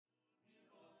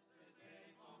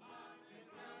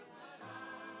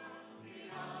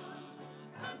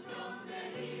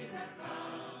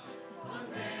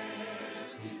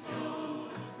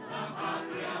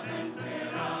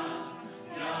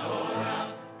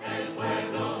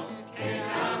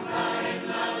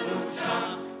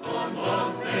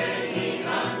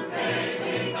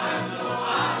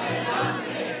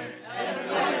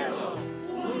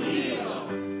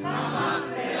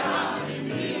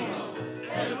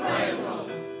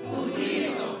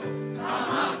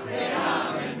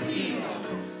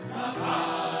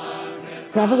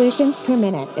Revolutions Per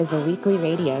Minute is a weekly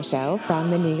radio show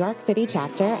from the New York City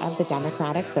chapter of the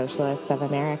Democratic Socialists of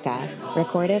America,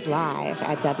 recorded live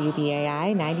at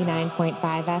WBAI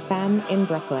 99.5 FM in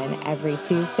Brooklyn every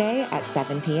Tuesday at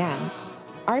 7 p.m.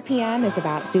 RPM is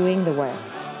about doing the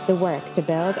work to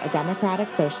build a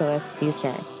democratic socialist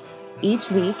future.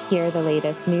 Each week, hear the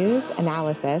latest news,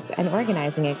 analysis, and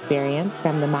organizing experience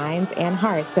from the minds and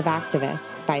hearts of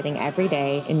activists fighting every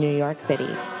day in New York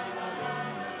City.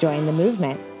 Join the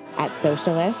movement at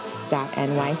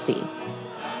socialists.nyc.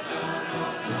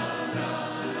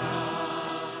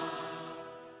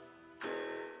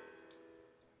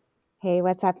 Hey,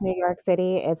 what's up, New York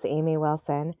City? It's Amy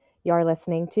Wilson. You're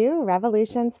listening to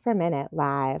Revolutions Per Minute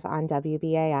live on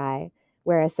WBAI.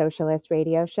 We're a socialist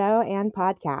radio show and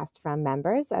podcast from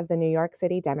members of the New York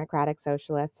City Democratic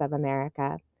Socialists of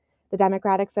America. The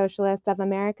Democratic Socialists of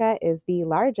America is the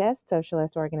largest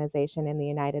socialist organization in the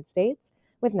United States,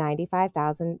 with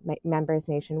 95,000 members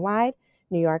nationwide.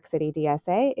 New York City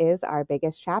DSA is our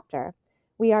biggest chapter.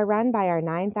 We are run by our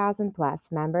 9,000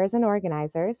 plus members and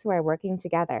organizers who are working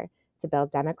together to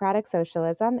build democratic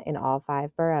socialism in all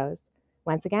 5 boroughs.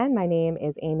 Once again, my name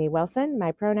is Amy Wilson.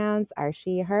 My pronouns are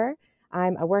she, her.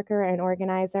 I'm a worker and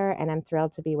organizer, and I'm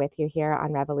thrilled to be with you here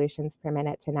on Revolutions Per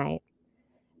Minute tonight.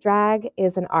 Drag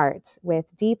is an art with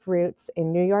deep roots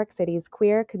in New York City's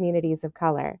queer communities of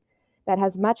color that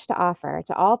has much to offer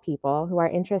to all people who are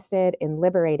interested in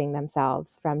liberating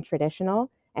themselves from traditional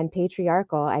and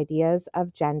patriarchal ideas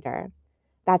of gender.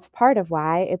 That's part of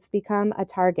why it's become a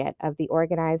target of the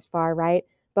organized far right,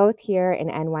 both here in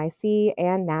NYC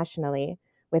and nationally,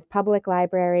 with public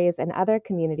libraries and other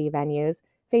community venues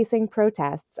facing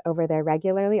protests over their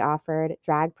regularly offered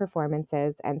drag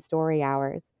performances and story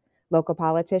hours. Local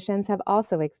politicians have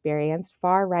also experienced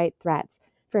far-right threats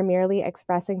for merely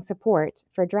expressing support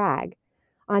for drag.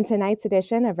 On tonight's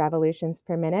edition of Revolutions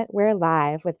Per Minute, we're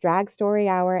live with Drag Story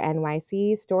Hour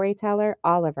NYC storyteller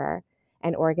Oliver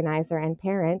and organizer and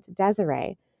parent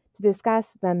Desiree to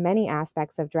discuss the many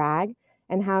aspects of drag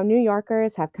and how New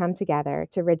Yorkers have come together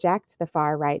to reject the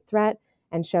far-right threat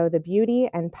and show the beauty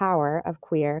and power of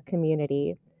queer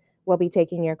community. We'll be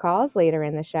taking your calls later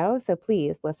in the show, so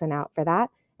please listen out for that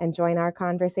and join our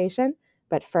conversation.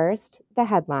 But first, the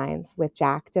headlines with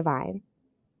Jack Devine.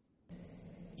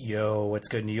 Yo, what's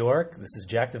good, New York? This is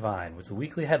Jack Devine with the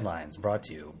weekly headlines brought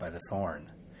to you by The Thorn.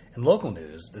 In local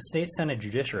news, the State Senate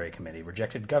Judiciary Committee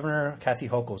rejected Governor Kathy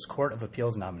Hochul's Court of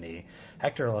Appeals nominee,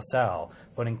 Hector LaSalle,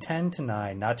 voting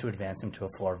 10-9 not to advance him to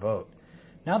a floor vote.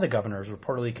 Now the governor is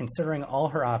reportedly considering all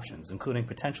her options, including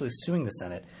potentially suing the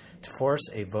Senate to force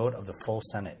a vote of the full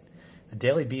Senate. The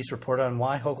Daily Beast reported on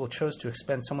why Hochul chose to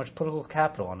expend so much political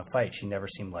capital on a fight she never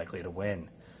seemed likely to win.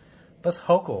 Both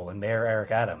Hochul and Mayor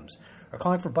Eric Adams are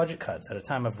calling for budget cuts at a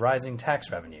time of rising tax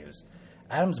revenues.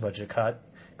 Adams' budget cut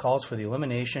calls for the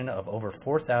elimination of over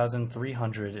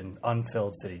 4,300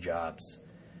 unfilled city jobs.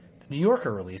 The New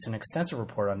Yorker released an extensive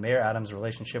report on Mayor Adams'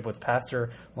 relationship with Pastor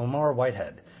Lamar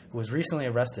Whitehead, who was recently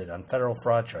arrested on federal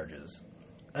fraud charges.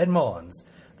 Ed Mullins,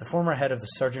 the former head of the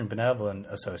Surgeon Benevolent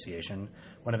Association,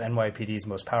 one of NYPD's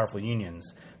most powerful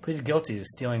unions, pleaded guilty to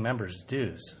stealing members'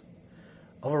 dues.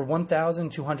 Over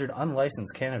 1,200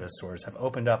 unlicensed cannabis stores have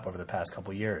opened up over the past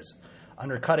couple years,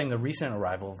 undercutting the recent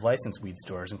arrival of licensed weed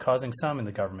stores and causing some in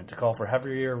the government to call for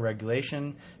heavier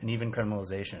regulation and even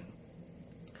criminalization.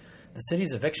 The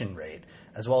city's eviction rate,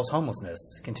 as well as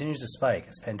homelessness, continues to spike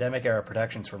as pandemic-era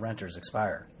protections for renters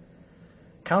expire.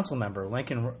 Councilmember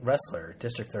Lincoln Ressler,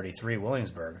 District 33,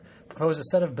 Williamsburg, proposed a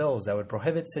set of bills that would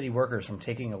prohibit city workers from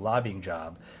taking a lobbying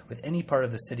job with any part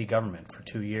of the city government for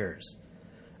 2 years.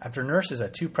 After nurses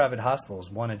at 2 private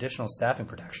hospitals won additional staffing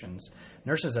protections,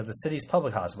 nurses at the city's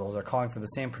public hospitals are calling for the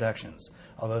same protections,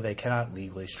 although they cannot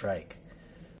legally strike.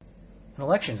 In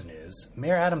elections news,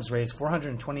 Mayor Adams raised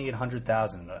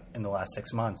 $428,000 in the last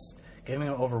 6 months, giving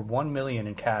him over $1 million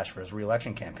in cash for his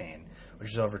re-election campaign,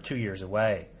 which is over 2 years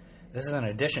away. This is in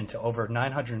addition to over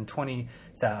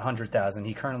 $920,000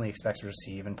 he currently expects to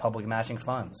receive in public matching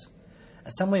funds.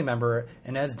 Assemblymember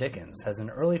Inez Dickens has an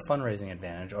early fundraising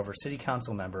advantage over City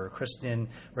Council member Kristen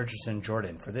Richardson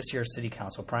Jordan for this year's City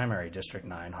Council primary, District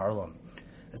 9, Harlem.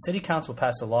 The City Council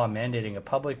passed a law mandating a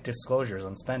public disclosures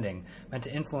on spending meant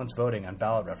to influence voting on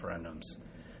ballot referendums.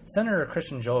 Senator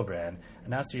Kristen Gillibrand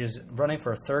announced she is running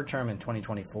for a 3rd term in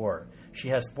 2024. She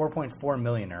has $4.4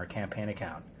 million in her campaign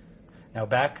account. Now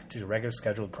back to regular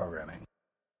scheduled programming.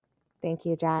 Thank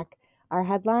you, Jack. Our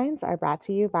headlines are brought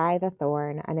to you by The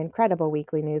Thorn, an incredible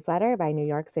weekly newsletter by New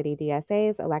York City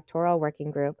DSA's Electoral Working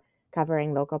Group,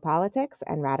 covering local politics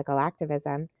and radical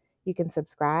activism. You can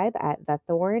subscribe at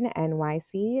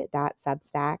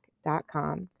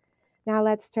thethornnyc.substack.com. Now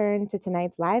let's turn to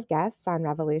tonight's live guests on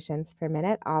Revolutions Per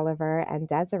Minute, Oliver and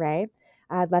Desiree.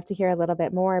 I'd love to hear a little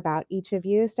bit more about each of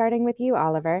you, starting with you,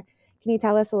 Oliver. Can you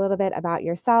tell us a little bit about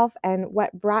yourself and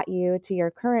what brought you to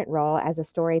your current role as a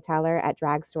storyteller at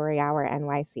Drag Story Hour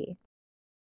NYC?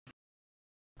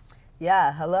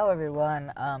 Yeah, hello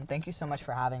everyone. Thank you so much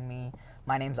for having me.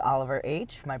 My name's Oliver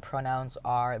H. My pronouns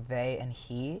are they and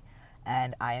he,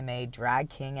 and I am a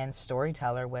drag king and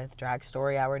storyteller with Drag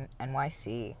Story Hour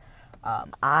NYC.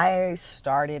 I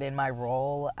started in my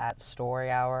role at Story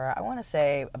Hour, I want to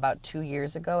say about 2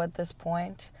 years ago at this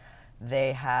point.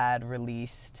 They had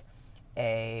released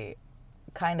a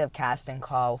kind of casting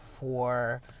call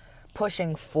for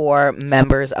pushing for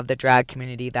members of the drag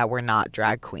community that were not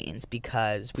drag queens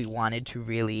because we wanted to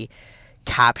really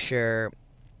capture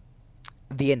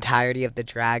the entirety of the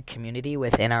drag community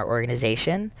within our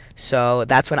organization. So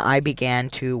that's when I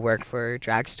began to work for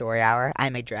Drag Story Hour.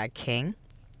 I'm a drag king.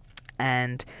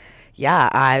 And yeah,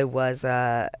 I was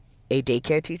a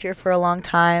daycare teacher for a long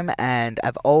time, and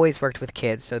I've always worked with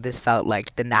kids, so this felt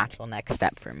like the natural next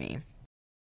step for me.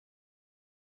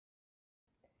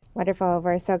 Wonderful.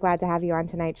 We're so glad to have you on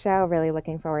tonight's show. Really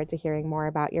looking forward to hearing more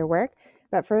about your work.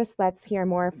 But first, let's hear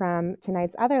more from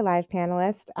tonight's other live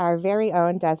panelist, our very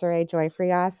own Desiree Joy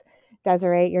Frias.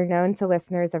 Desiree, you're known to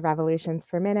listeners of Revolutions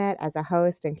Per Minute as a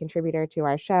host and contributor to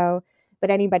our show, but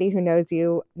anybody who knows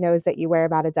you knows that you wear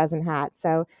about a dozen hats.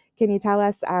 So can you tell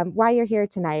us why you're here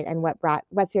tonight and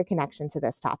what's your connection to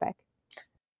this topic?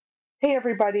 Hey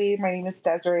everybody, my name is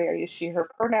Desiree. I use she, her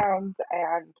pronouns.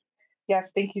 And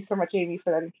yes, thank you so much, Amy,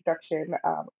 for that introduction.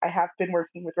 I have been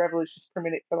working with Revolutions Per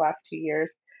Minute for the last 2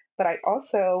 years, but I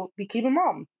also became a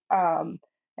mom.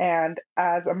 And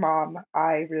as a mom,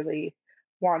 I really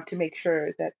want to make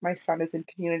sure that my son is in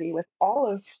community with all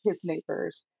of his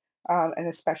neighbors, and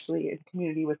especially in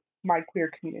community with my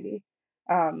queer community.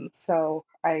 So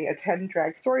I attend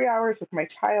drag story hours with my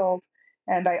child,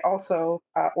 and I also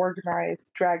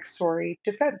organize Drag Story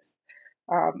Defense.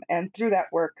 And through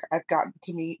that work, I've gotten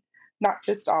to meet not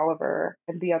just Oliver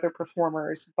and the other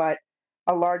performers, but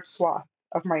a large swath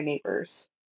of my neighbors.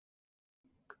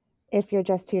 If you're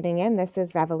just tuning in, this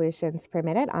is Revolutions Per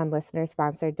Minute on listener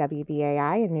sponsored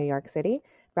WBAI in New York City,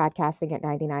 broadcasting at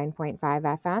 99.5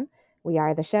 FM. We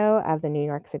are the show of the New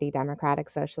York City Democratic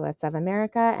Socialists of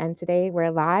America, and today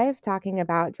we're live talking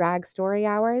about drag story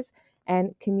hours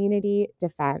and community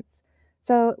defense.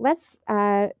 So let's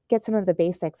get some of the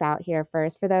basics out here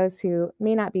first for those who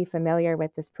may not be familiar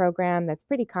with this program that's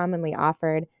pretty commonly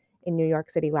offered in New York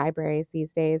City libraries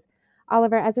these days.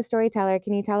 Oliver, as a storyteller,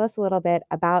 can you tell us a little bit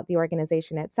about the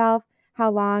organization itself? How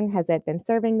long has it been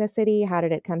serving the city? How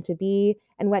did it come to be?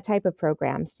 And what type of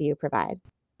programs do you provide?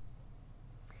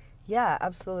 Yeah,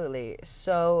 absolutely.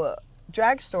 So,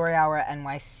 Drag Story Hour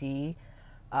NYC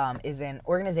is an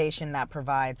organization that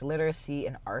provides literacy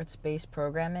and arts-based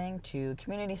programming to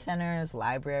community centers,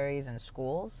 libraries, and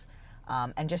schools,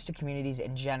 and just to communities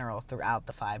in general throughout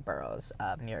the 5 boroughs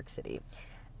of New York City.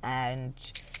 And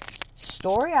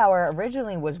Story Hour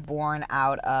originally was born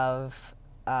out of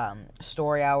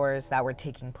story hours that were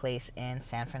taking place in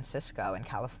San Francisco in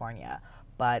California,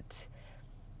 but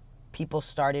people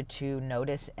started to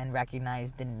notice and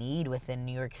recognize the need within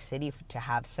New York City to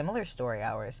have similar story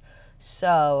hours.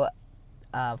 So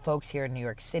folks here in New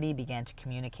York City began to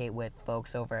communicate with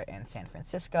folks over in San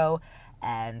Francisco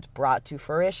and brought to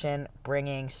fruition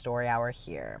bringing Story Hour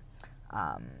here.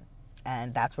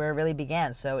 And that's where it really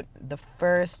began. So the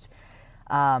first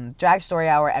Drag Story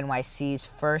Hour NYC's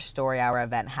first Story Hour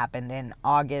event happened in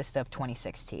August of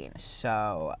 2016.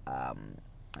 So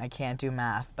I can't do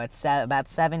math, but about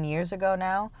 7 years ago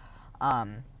now.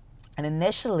 And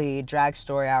initially, Drag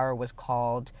Story Hour was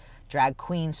called Drag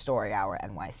Queen Story Hour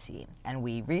NYC. And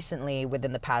we recently,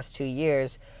 within the past 2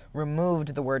 years,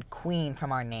 removed the word queen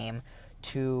from our name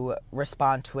to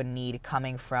respond to a need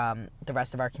coming from the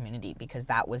rest of our community, because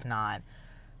that was not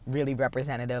really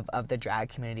representative of the drag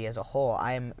community as a whole.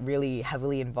 I am really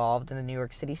heavily involved in the New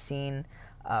York City scene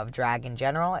of drag in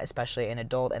general, especially in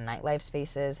adult and nightlife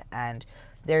spaces, and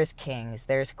there's kings,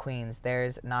 there's queens,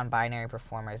 there's non-binary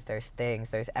performers, there's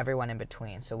things, there's everyone in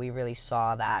between. So we really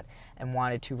saw that and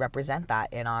wanted to represent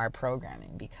that in our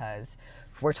programming, because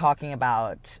we're talking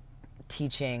about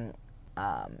teaching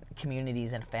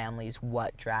communities and families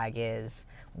what drag is,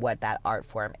 what that art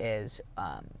form is.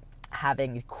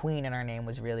 Having queen in our name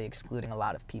was really excluding a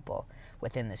lot of people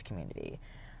within this community.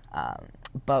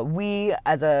 But we,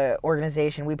 as an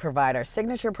organization, we provide our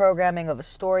signature programming of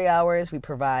story hours. We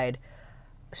provide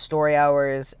story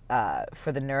hours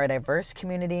for the neurodiverse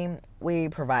community. We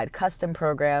provide custom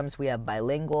programs. We have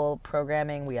bilingual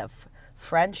programming. We have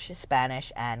French,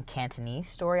 Spanish, and Cantonese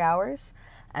story hours.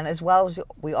 And as well as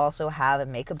we also have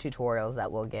makeup tutorials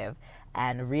that we'll give,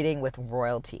 and Reading with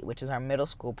Royalty, which is our middle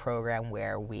school program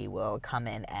where we will come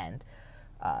in and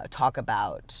talk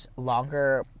about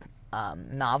longer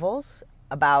novels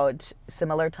about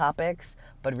similar topics,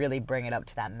 but really bring it up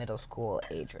to that middle school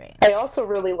age range. I also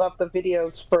really love the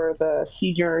videos for the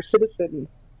senior citizen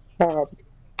um,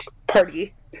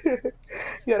 party.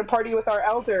 You had a party with our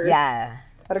elders Yeah,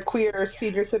 at a queer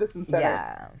senior citizen center.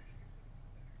 yeah.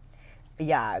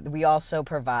 Yeah, we also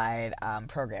provide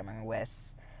programming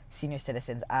with senior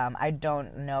citizens. I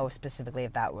don't know specifically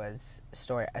if that was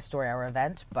a Story Hour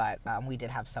event, but we did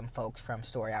have some folks from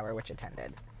Story Hour which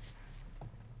attended.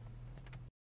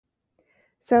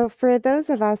 So, for those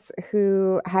of us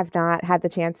who have not had the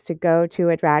chance to go to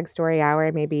a drag story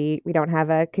hour, maybe we don't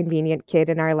have a convenient kid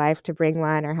in our life to bring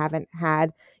one, or haven't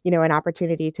had, an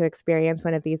opportunity to experience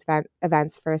one of these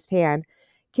events firsthand.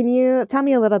 Can you tell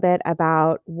me a little bit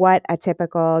about what a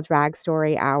typical drag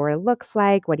story hour looks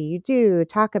like? What do you do,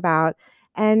 talk about,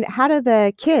 and how do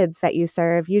the kids that you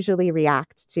serve usually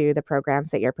react to the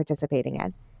programs that you're participating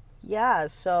in? Yeah,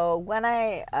 so when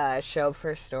I show up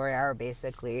for Story Hour,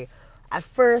 basically, at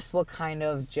first we'll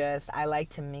I like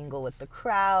to mingle with the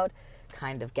crowd,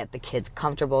 kind of get the kids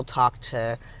comfortable, talk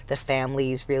to the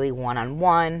families really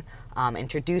one-on-one,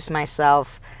 introduce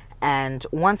myself. And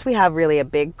once we have really a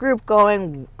big group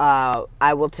going,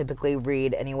 I will typically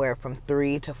read anywhere from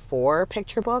 3 to 4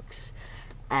 picture books.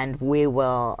 And we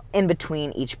will, in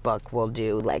between each book, we'll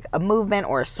do like a movement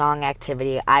or a song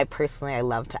activity. I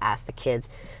love to ask the kids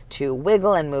to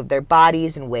wiggle and move their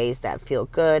bodies in ways that feel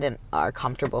good and are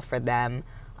comfortable for them,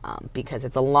 because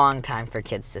it's a long time for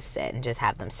kids to sit, and just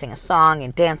have them sing a song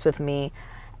and dance with me.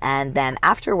 And then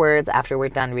afterwards, after we're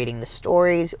done reading the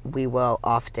stories, we will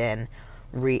often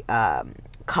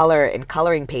color in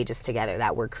coloring pages together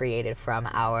that were created from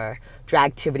our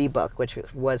Dragtivity book, which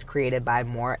was created by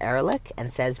Moore Ehrlich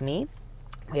and Says Me.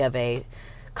 We have a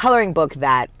coloring book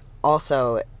that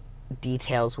also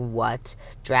details what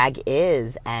drag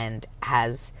is, and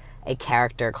has a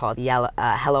character called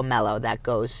Hello Mellow that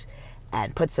goes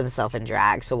and puts himself in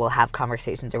drag. So we'll have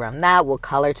conversations around that, we'll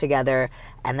color together,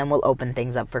 and then we'll open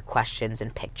things up for questions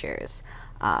and pictures.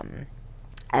 And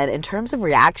in terms of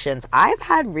reactions, I've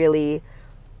had really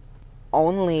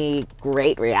only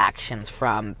great reactions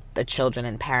from the children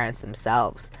and parents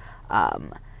themselves.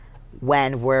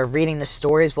 When we're reading the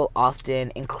stories, we'll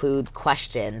often include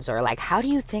questions, or like, how do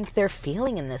you think they're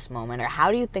feeling in this moment? Or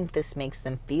how do you think this makes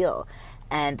them feel?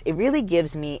 And it really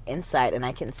gives me insight, and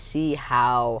I can see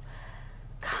how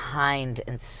kind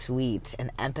and sweet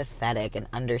and empathetic and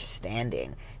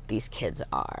understanding these kids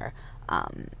are.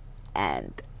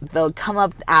 And they'll come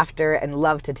up after and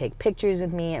love to take pictures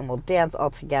with me, and we'll dance all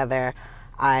together.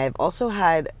 I've also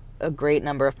had a great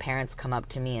number of parents come up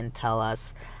to me and tell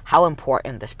us how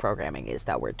important this programming is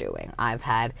that we're doing. I've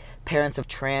had parents of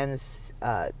trans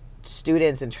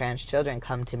students and trans children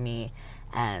come to me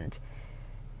and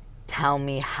tell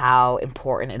me how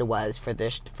important it was for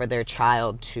their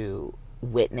child to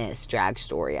witness Drag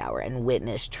Story Hour and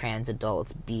witness trans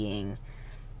adults being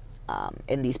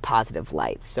in these positive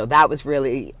lights. So that was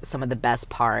really some of the best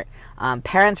part.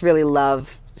 Parents really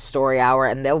love Story Hour,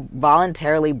 and they'll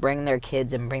voluntarily bring their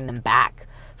kids and bring them back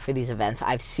for these events.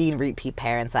 I've seen repeat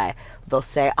parents. They'll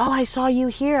say, "Oh, I saw you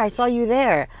here, I saw you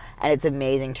there," and it's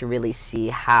amazing to really see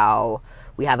how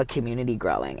we have a community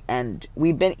growing. And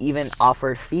we've been even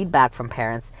offered feedback from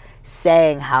parents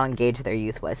saying how engaged their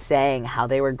youth was, saying how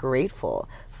they were grateful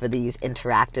for these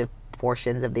interactive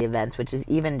portions of the events, which is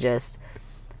even just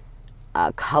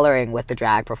coloring with the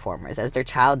drag performers, as their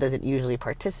child doesn't usually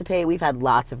participate. We've had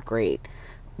lots of great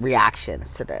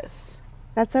reactions to this.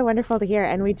 That's so wonderful to hear.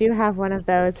 And we do have one of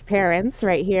those parents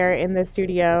right here in the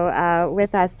studio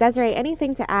with us. Desiree,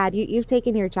 anything to add? You've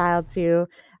taken your child to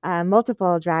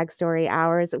multiple drag story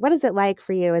hours. What is it like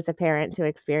for you as a parent to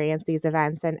experience these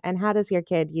events? And how does your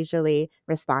kid usually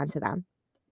respond to them?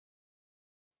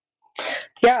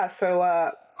 Yeah,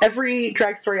 so every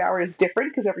drag story hour is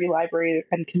different because every library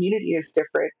and community is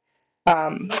different.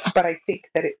 But I think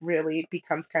that it really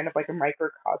becomes kind of like a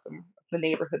microcosm of the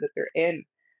neighborhood that they're in.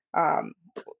 Um,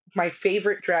 my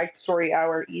favorite drag story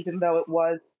hour, even though it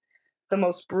was the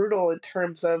most brutal in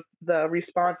terms of the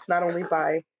response, not only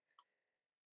by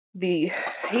the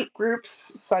hate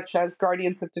groups such as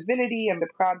Guardians of Divinity and the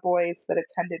Proud Boys that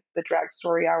attended the drag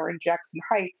story hour in Jackson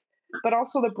Heights, but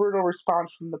also the brutal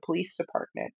response from the police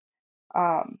department.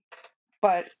 Um,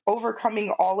 but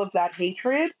overcoming all of that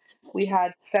hatred, we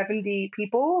had 70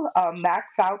 people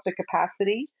max out the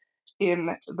capacity.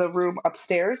 in the room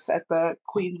upstairs at the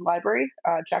Queens Library,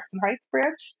 Jackson Heights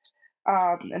branch.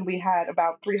 And we had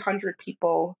about 300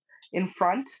 people in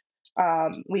front.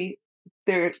 We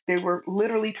they were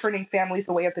literally turning families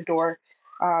away at the door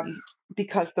um,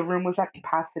 because the room was at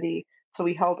capacity. So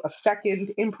we held a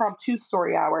second impromptu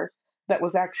story hour that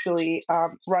was actually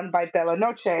run by Bella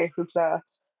Noche, who's a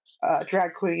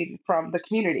drag queen from the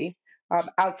community,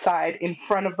 outside in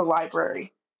front of the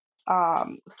library.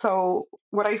 So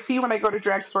what I see when I go to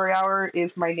Drag Story Hour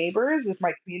is my neighbors, is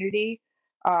my community,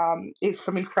 is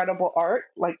some incredible art,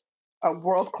 like a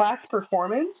world class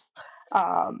performance.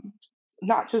 Um,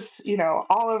 Not just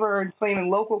Oliver and Flaming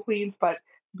Local Queens, but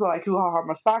people like Uha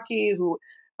Masaki, who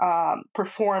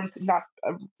performed, not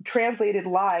translated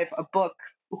live a book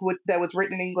that was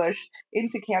written in English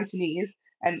into Cantonese,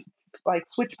 and like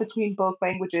switched between both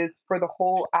languages for the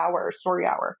whole hour, story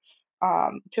hour.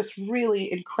 Just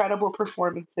really incredible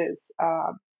performances,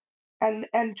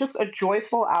 and just a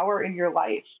joyful hour in your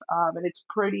life. And it's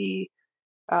pretty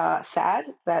sad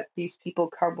that these people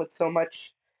come with so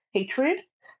much hatred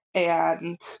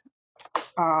and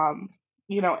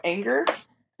anger.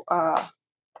 Uh,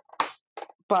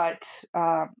 but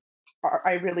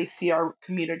I really see our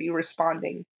community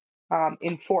responding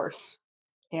in force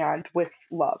and with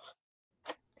love.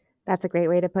 That's a great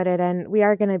way to put it. And we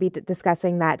are going to be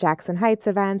discussing that Jackson Heights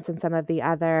events and some of the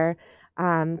other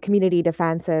community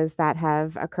defenses that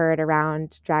have occurred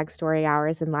around drag story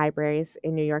hours in libraries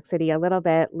in New York City a little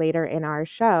bit later in our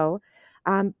show.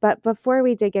 But before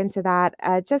we dig into that,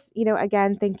 just,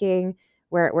 again, thinking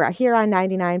we're here on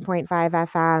 99.5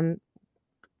 FM.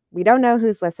 We don't know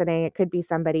who's listening. It could be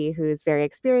somebody who's very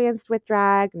experienced with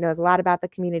drag, knows a lot about the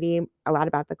community, a lot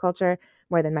about the culture,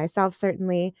 more than myself,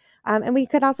 certainly. And we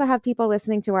could also have people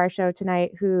listening to our show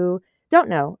tonight who don't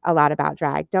know a lot about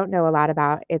drag, don't know a lot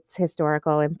about its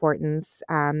historical importance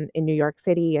in New York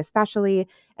City, especially,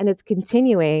 and its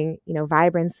continuing,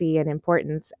 vibrancy and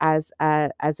importance as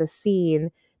a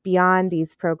scene beyond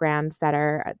these programs that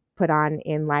are put on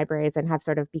in libraries and have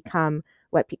sort of become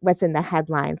what's in the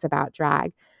headlines about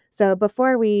drag. So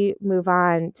before we move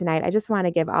on tonight, I just want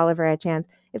to give Oliver a chance.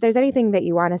 If there's anything that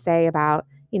you want to say about,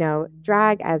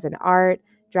 drag as an art,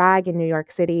 drag in New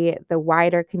York City, the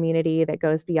wider community that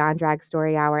goes beyond Drag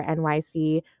Story Hour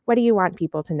NYC, what do you want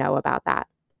people to know about that?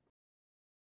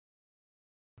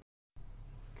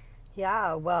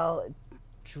 Yeah, well,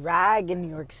 drag in New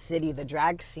York City, the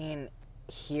drag scene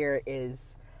here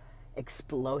is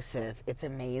explosive. It's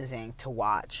amazing to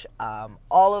watch.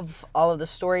 All of the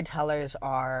storytellers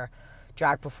are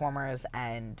drag performers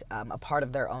and a part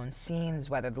of their own scenes,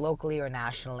 whether locally or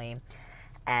nationally.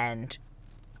 And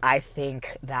I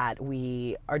think that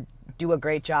we do a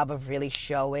great job of really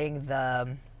showing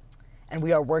and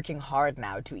we are working hard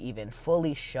now to even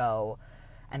fully show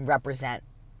and represent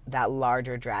that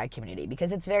larger drag community,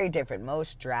 because it's very different.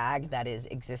 Most drag that is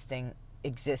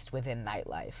exists within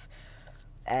nightlife.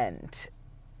 And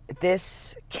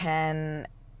this can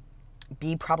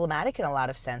be problematic in a lot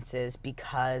of senses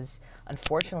because,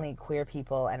 unfortunately, queer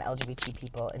people and LGBT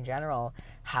people in general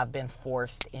have been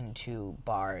forced into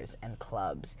bars and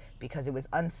clubs because it was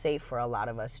unsafe for a lot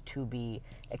of us to be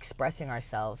expressing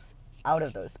ourselves out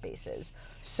of those spaces.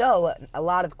 So a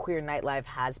lot of queer nightlife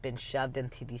has been shoved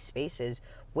into these spaces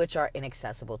which are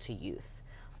inaccessible to youth.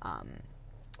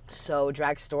 So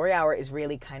Drag Story Hour is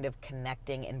really kind of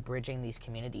connecting and bridging these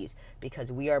communities because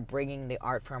we are bringing the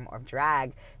art form of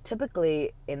drag.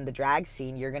 Typically in the drag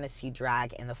scene, you're going to see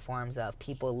drag in the forms of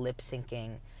people lip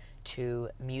syncing to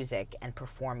music and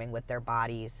performing with their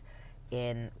bodies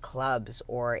in clubs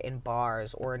or in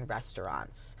bars or in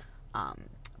restaurants.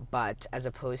 But as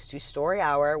opposed to Story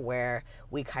Hour, where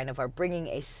we kind of are bringing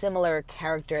a similar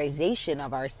characterization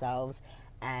of ourselves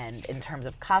and in terms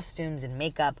of costumes and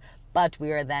makeup, but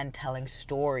we are then telling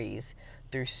stories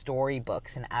through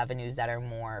storybooks and avenues that are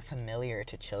more familiar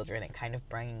to children and kind of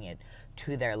bringing it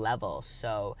to their level.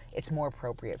 So it's more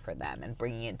appropriate for them and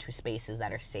bringing it to spaces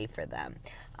that are safe for them.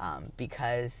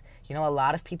 Because, a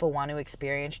lot of people want to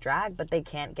experience drag, but they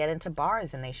can't get into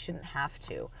bars and they shouldn't have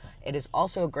to. It is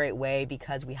also a great way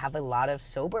because we have a lot of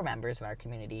sober members in our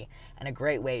community and a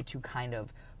great way to kind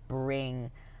of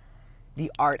bring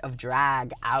the art of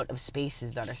drag out of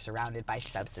spaces that are surrounded by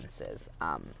substances.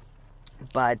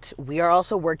 But we are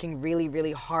also working really,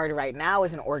 really hard right now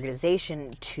as an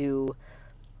organization to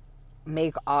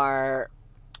make our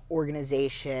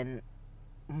organization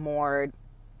more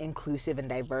inclusive and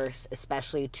diverse,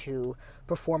 especially to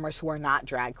performers who are not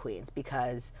drag queens,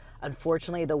 because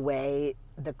unfortunately the way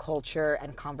the culture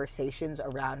and conversations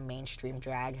around mainstream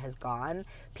drag has gone.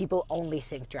 People only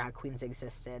think drag queens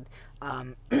existed.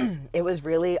 It was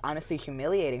really honestly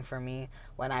humiliating for me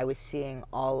when I was seeing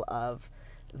all of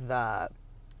the,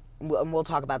 and we'll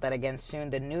talk about that again soon,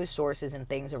 the news sources and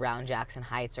things around Jackson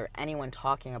Heights, or anyone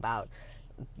talking about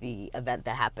the event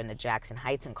that happened at Jackson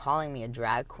Heights and calling me a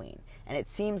drag queen. And it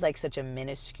seems like such a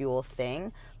minuscule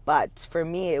thing, but for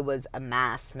me it was a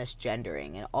mass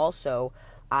misgendering. And also,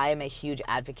 I am a huge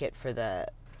advocate for the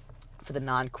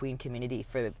non-queen community,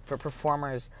 for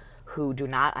performers who do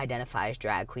not identify as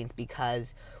drag queens,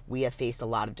 because we have faced a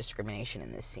lot of discrimination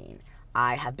in this scene.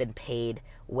 I have been paid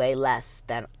way less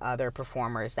than other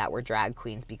performers that were drag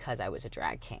queens because I was a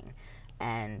drag king.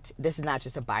 And this is not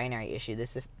just a binary issue.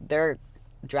 There are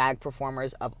drag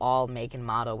performers of all make and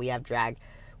model.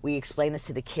 We explain this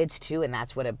to the kids too, and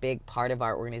that's what a big part of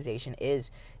our organization is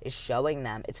showing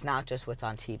them it's not just what's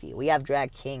on TV. We have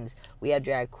drag kings, we have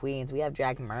drag queens, we have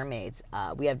drag mermaids,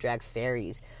 we have drag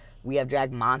fairies, we have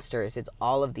drag monsters. It's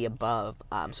all of the above.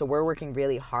 So we're working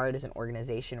really hard as an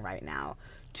organization right now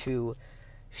to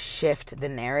shift the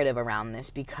narrative around this,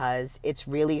 because it's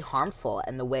really harmful,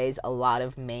 and the ways a lot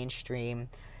of mainstream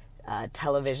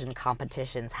television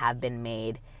competitions have been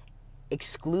made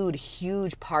exclude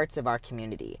huge parts of our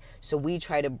community. So we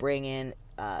try to bring in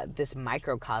this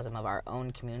microcosm of our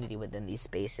own community within these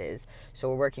spaces. So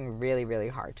we're working really, really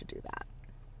hard to do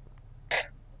that.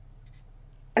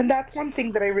 And that's one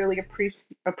thing that I really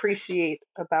appreciate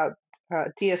about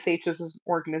DSH as an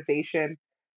organization,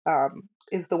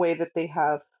 is the way that they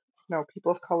have,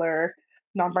 people of color,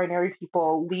 non-binary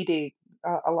people leading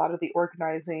a lot of the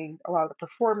organizing, a lot of the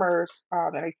performers,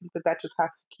 and I think that just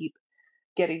has to keep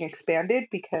getting expanded,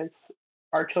 because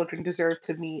our children deserve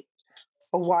to meet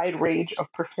a wide range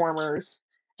of performers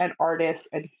and artists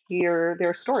and hear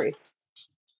their stories.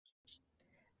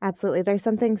 Absolutely. There's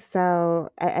something so,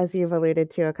 as you've alluded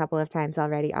to a couple of times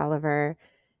already, Oliver,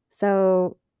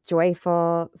 so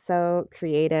joyful, so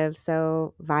creative,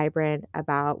 so vibrant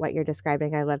about what you're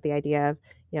describing. I love the idea of,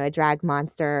 a drag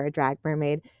monster or a drag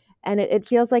mermaid. And it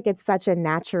feels like it's such a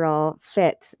natural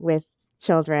fit with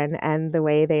children and the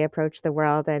way they approach the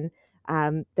world. And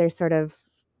there's sort of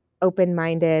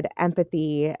open-minded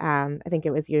empathy. I think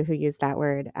it was you who used that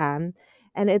word. And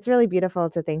it's really beautiful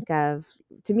to think of.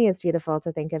 To me, it's beautiful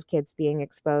to think of kids being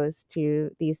exposed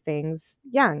to these things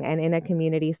young and in a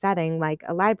community setting like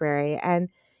a library. And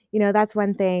that's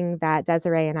one thing that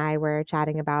Desiree and I were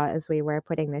chatting about as we were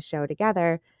putting this show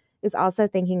together, is also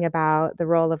thinking about the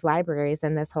role of libraries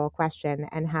in this whole question,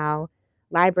 and how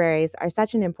libraries are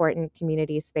such an important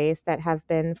community space that have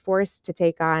been forced to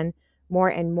take on more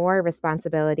and more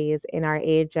responsibilities in our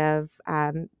age of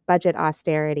budget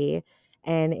austerity,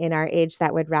 and in our age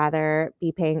that would rather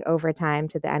be paying overtime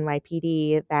to the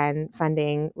NYPD than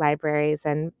funding libraries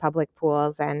and public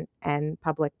pools and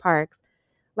public parks.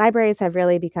 Libraries have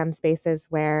really become spaces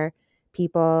where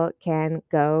people can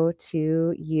go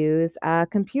to use a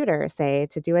computer, say,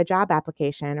 to do a job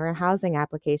application or a housing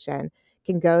application,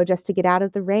 can go just to get out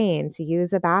of the rain, to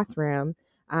use a bathroom,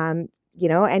 and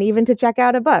even to check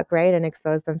out a book, right? And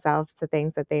expose themselves to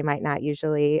things that they might not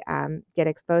usually get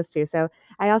exposed to. So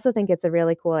I also think it's a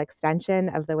really cool extension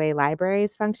of the way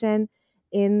libraries function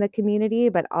in the community,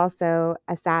 but also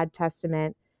a sad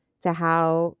testament to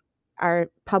how our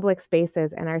public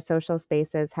spaces and our social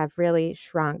spaces have really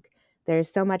shrunk.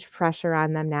 There's so much pressure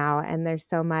on them now, and there's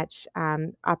so much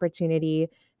opportunity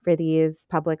for these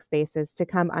public spaces to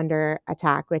come under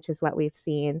attack, which is what we've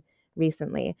seen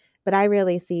recently. But I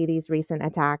really see these recent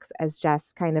attacks as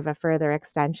just kind of a further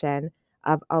extension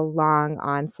of a long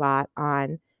onslaught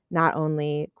on not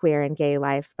only queer and gay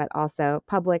life, but also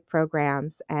public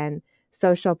programs and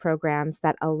social programs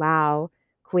that allow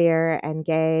queer and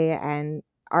gay and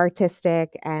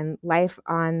artistic and life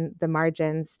on the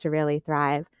margins to really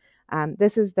thrive.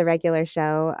 This is the regular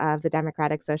show of the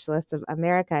Democratic Socialists of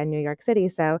America in New York City.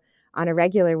 So on a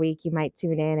regular week, you might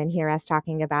tune in and hear us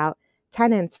talking about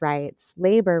tenants' rights,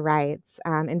 labor rights,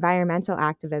 environmental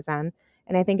activism.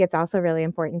 And I think it's also really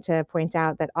important to point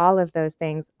out that all of those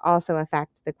things also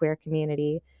affect the queer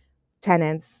community,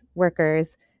 tenants,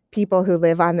 workers, people who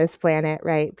live on this planet,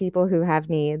 right? People who have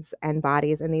needs and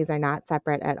bodies, and these are not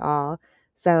separate at all.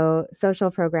 So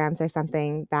social programs are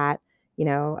something that,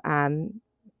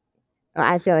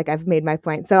 I feel like I've made my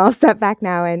point. So I'll step back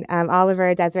now. And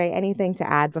Oliver, Desiree, anything to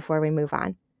add before we move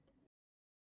on?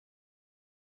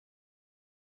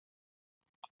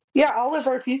 Yeah,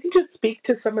 Oliver, if you can just speak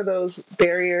to some of those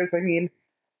barriers. I mean,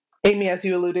 Amy, as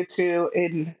you alluded to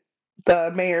in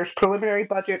the mayor's preliminary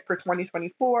budget for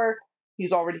 2024,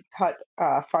 He's already cut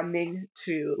funding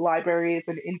to libraries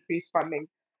and increased funding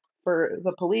for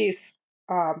the police.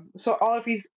 So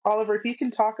Oliver, if you can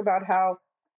talk about how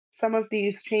some of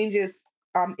these changes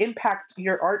impact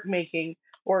your art making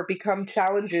or become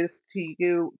challenges to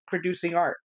you producing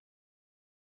art.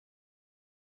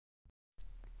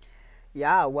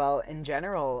 Yeah, well, in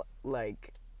general,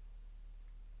 like,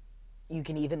 you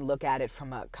can even look at it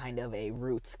from a kind of a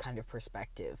roots kind of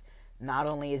perspective. Not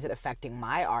only is it affecting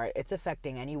my art, it's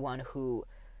affecting anyone who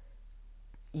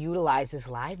utilizes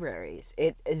libraries.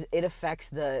 It affects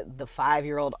the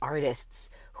 5-year-old artists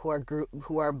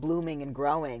who are blooming and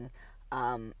growing,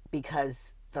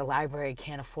 because the library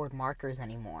can't afford markers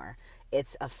anymore.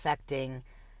 It's affecting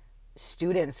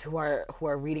students who are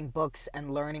reading books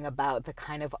and learning about the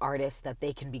kind of artists that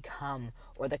they can become,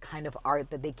 or the kind of art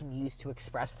that they can use to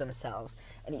express themselves.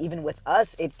 And even with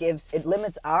us, it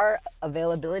limits our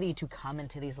availability to come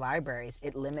into these libraries.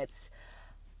 It limits,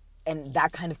 and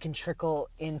that kind of can trickle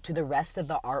into the rest of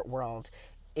the art world.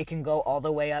 It can go all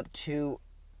the way up to,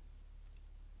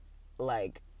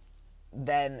 like,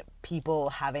 then people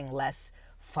having less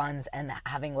funds and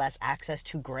having less access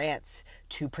to grants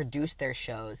to produce their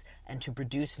shows and to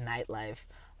produce nightlife.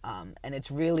 And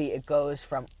it goes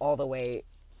from all the way,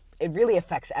 it really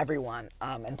affects everyone.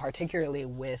 And particularly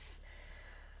with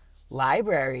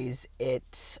libraries,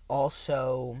 it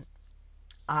also,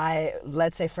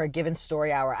 let's say for a given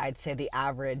story hour, I'd say the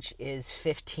average is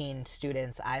 15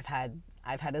 students. I've had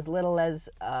as little as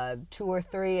 2 or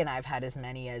 3, and I've had as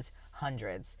many as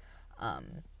hundreds.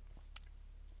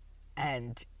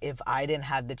 And if I didn't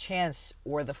have the chance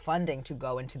or the funding to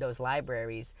go into those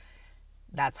libraries,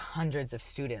 that's hundreds of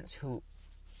students who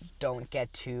don't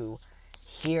get to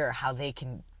hear how they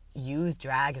can use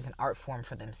drag as an art form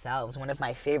for themselves. One of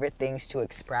my favorite things to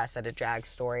express at a drag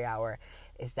story hour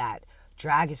is that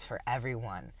drag is for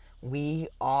everyone. We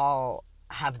all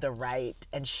have the right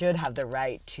and should have the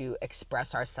right to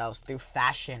express ourselves through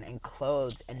fashion and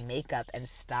clothes and makeup and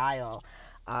style.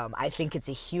 I think it's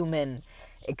a human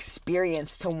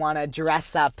experience to want to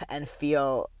dress up and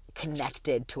feel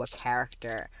connected to a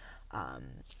character.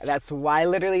 That's why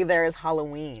literally there is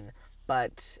Halloween.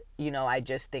 But, I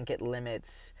just think it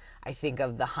limits. I think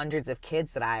of the hundreds of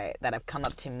kids that have come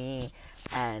up to me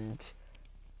and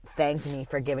thanked me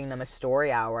for giving them a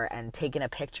story hour and taken a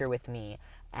picture with me.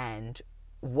 And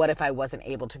what if I wasn't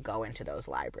able to go into those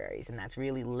libraries? And that's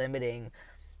really limiting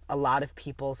a lot of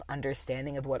people's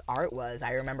understanding of what art was.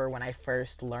 I remember when I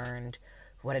first learned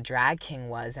what a drag king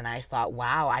was, and I thought,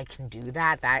 wow, I can do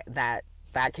that.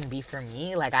 That can be for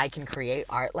me. Like, I can create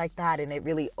art like that. And it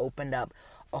really opened up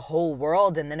a whole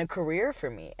world and then a career for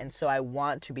me. And so I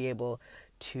want to be able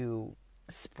to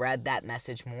spread that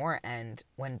message more. And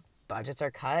when budgets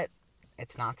are cut,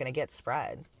 it's not going to get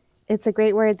spread. It's a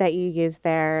great word that you use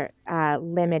there,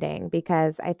 limiting,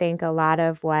 because I think a lot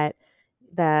of what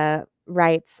the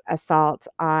right's assault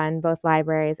on both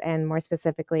libraries and more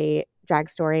specifically drag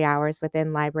story hours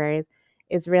within libraries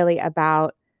is really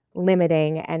about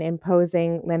limiting and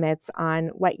imposing limits on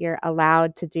what you're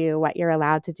allowed to do, what you're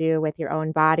allowed to do with your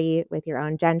own body, with your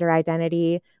own gender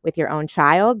identity, with your own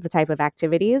child, the type of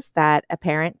activities that a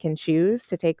parent can choose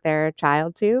to take their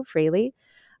child to freely.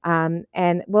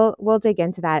 And we'll dig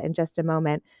into that in just a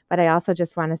moment. But I also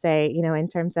just want to say, in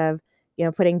terms of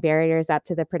putting barriers up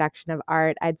to the production of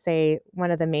art, I'd say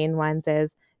one of the main ones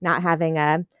is not having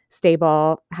a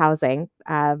stable housing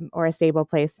or a stable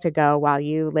place to go while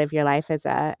you live your life as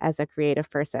a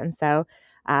creative person. So,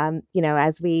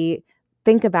 as we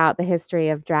think about the history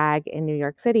of drag in New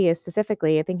York City, is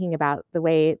specifically thinking about the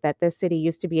way that this city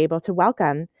used to be able to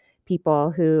welcome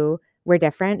people who were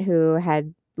different, who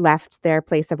had left their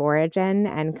place of origin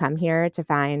and come here to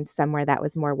find somewhere that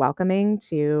was more welcoming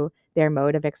to their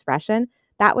mode of expression.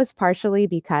 That was partially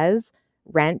because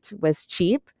rent was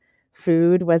cheap,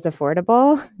 food was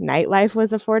affordable, nightlife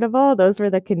was affordable. Those were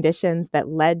the conditions that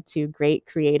led to great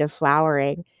creative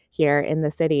flowering here in the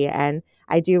city. And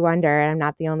I do wonder, and I'm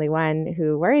not the only one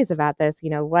who worries about this,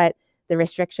 what the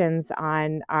restrictions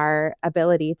on our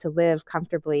ability to live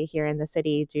comfortably here in the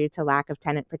city due to lack of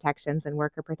tenant protections and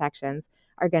worker protections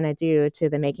are going to do to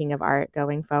the making of art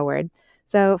going forward.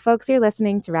 So, folks, you're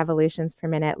listening to Revolutions Per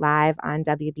Minute live on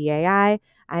WBAI.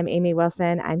 I'm Amy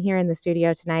Wilson. I'm here in the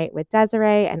studio tonight with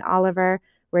Desiree and Oliver.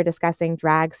 We're discussing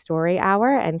Drag Story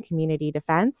Hour and community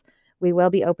defense. We will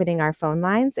be opening our phone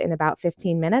lines in about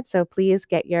 15 minutes, so please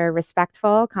get your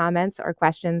respectful comments or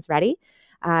questions ready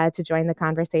to join the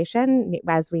conversation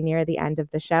as we near the end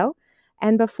of the show.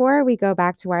 And before we go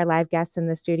back to our live guests in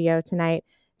the studio tonight,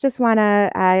 just want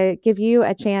to give you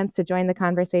a chance to join the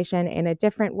conversation in a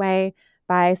different way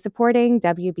by supporting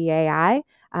WBAI,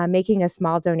 making a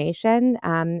small donation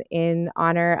in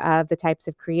honor of the types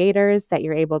of creators that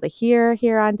you're able to hear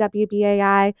here on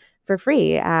WBAI for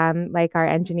free. Like our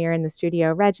engineer in the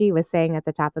studio, Reggie, was saying at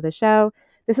the top of the show,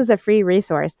 this is a free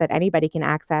resource that anybody can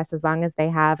access as long as they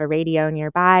have a radio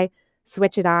nearby.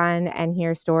 Switch it on and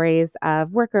hear stories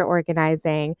of worker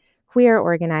organizing, queer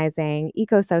organizing,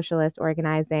 eco-socialist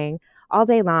organizing all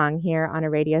day long here on a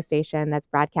radio station that's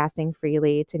broadcasting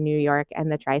freely to New York and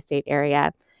the tri-state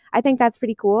area. I think that's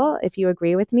pretty cool. If you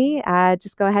agree with me,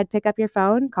 just go ahead, pick up your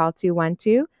phone, call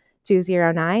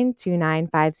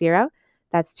 212-209-2950.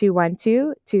 That's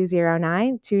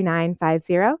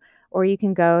 212-209-2950, or you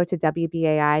can go to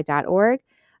wbai.org.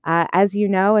 As you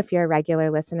know, if you're a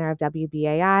regular listener of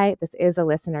WBAI, this is a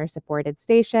listener-supported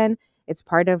station. It's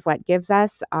part of what gives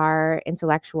us our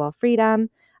intellectual freedom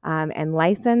and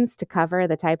license to cover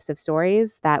the types of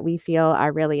stories that we feel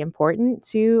are really important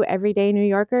to everyday New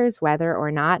Yorkers, whether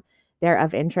or not they're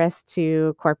of interest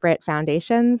to corporate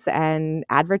foundations and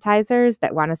advertisers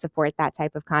that want to support that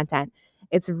type of content.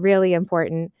 It's really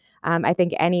important. I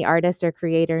think any artist or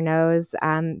creator knows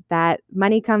that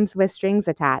money comes with strings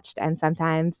attached, and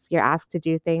sometimes you're asked to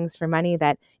do things for money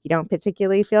that you don't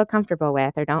particularly feel comfortable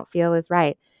with or don't feel is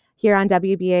right. Here on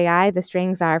WBAI, the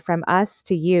strings are from us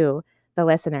to you, the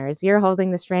listeners. You're holding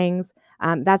the strings.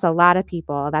 That's a lot of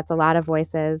people. That's a lot of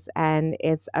voices. And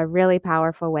it's a really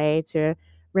powerful way to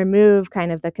remove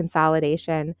kind of the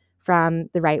consolidation from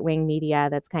the right-wing media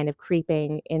that's kind of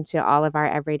creeping into all of our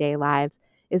everyday lives,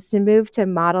 is to move to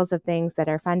models of things that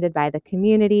are funded by the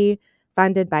community,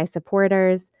 funded by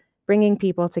supporters, bringing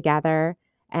people together,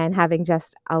 and having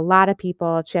just a lot of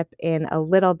people chip in a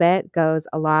little bit goes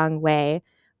a long way.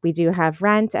 We do have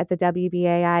rent at the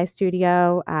WBAI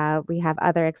studio. We have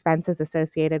other expenses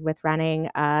associated with running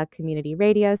a community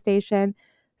radio station.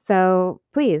 So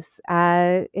please,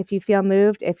 if you feel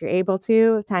moved, if you're able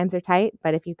to, times are tight,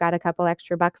 but if you've got a couple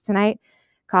extra bucks tonight,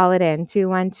 call it in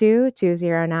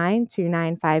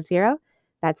 212-209-2950.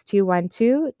 That's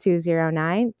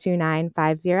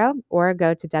 212-209-2950, or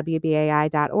go to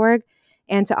WBAI.org.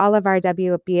 And to all of our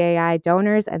WBAI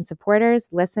donors and supporters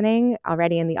listening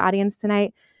already in the audience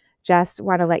tonight, just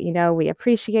want to let you know we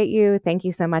appreciate you. Thank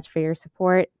you so much for your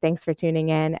support. Thanks for tuning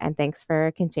in, and thanks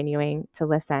for continuing to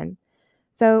listen.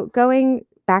 So going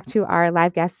back to our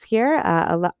live guests here,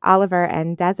 Oliver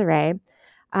and Desiree,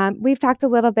 we've talked a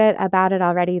little bit about it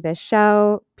already this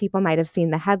show. People might have seen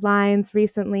the headlines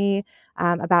recently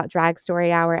about Drag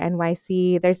Story Hour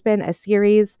NYC. There's been a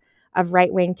series of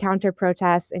right-wing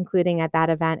counter-protests, including at that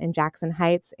event in Jackson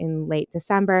Heights in late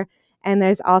December. And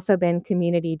there's also been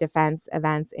community defense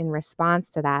events in response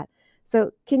to that.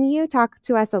 So can you talk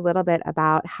to us a little bit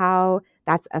about how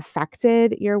that's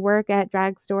affected your work at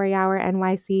Drag Story Hour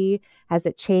NYC? Has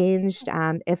it changed?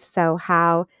 If so,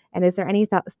 how? And is there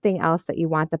anything else that you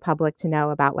want the public to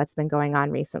know about what's been going on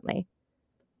recently?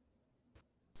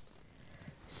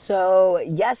 So,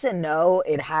 yes and no.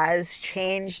 It has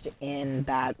changed in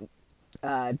that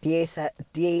DSH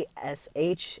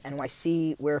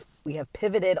NYC, where we have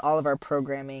pivoted all of our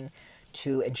programming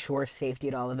to ensure safety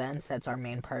at all events. That's our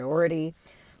main priority.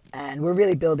 And we're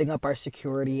really building up our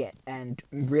security and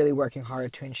really working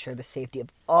hard to ensure the safety of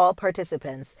all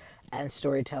participants and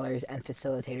storytellers and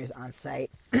facilitators on site.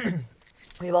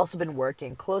 We've also been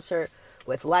working closer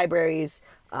with libraries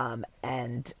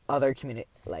and other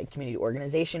community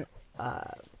organization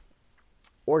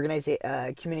community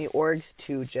orgs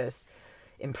to just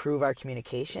improve our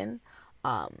communication.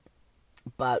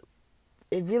 But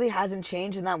it really hasn't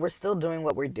changed in that we're still doing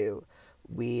what we do.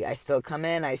 I still come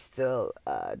in, I still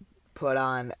put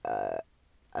on a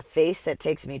face that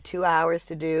takes me 2 hours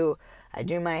to do. I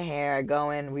do my hair, I go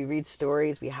in, we read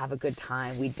stories, we have a good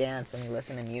time, we dance and we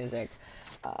listen to music,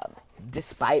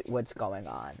 despite what's going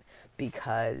on.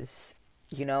 Because,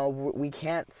 we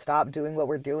can't stop doing what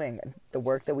we're doing. The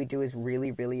work that we do is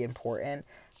really, really important,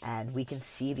 and we can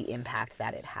see the impact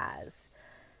that it has.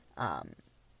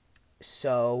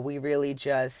 So we really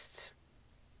just,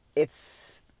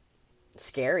 it's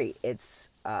scary. It's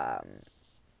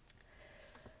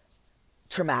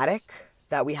traumatic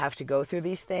that we have to go through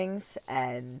these things,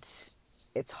 and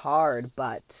it's hard,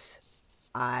 but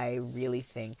I really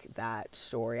think that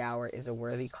Story Hour is a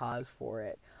worthy cause for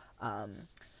it.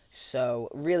 So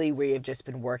really, we have just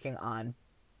been working on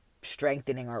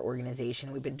strengthening our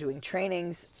organization. We've been doing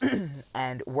trainings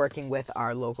and working with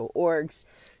our local orgs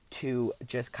to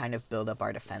just kind of build up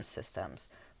our defense systems.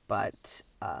 But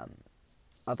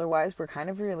otherwise, we're kind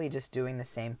of really just doing the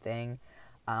same thing.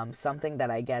 Something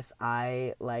that I guess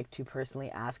I like to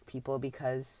personally ask people,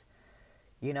 because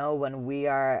You know,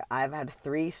 I've had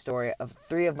three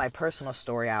of my personal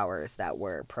story hours that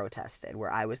were protested,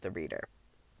 where I was the reader,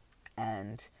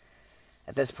 and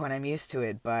at this point I'm used to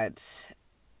it. But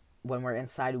when we're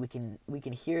inside, we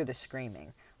can hear the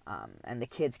screaming, and the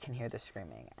kids can hear the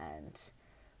screaming. And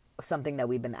something that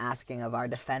we've been asking of our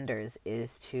defenders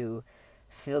is to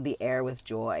fill the air with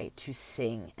joy, to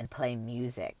sing and play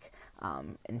music,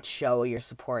 and show your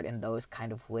support in those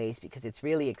kind of ways, because it's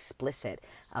really explicit.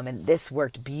 And this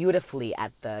worked beautifully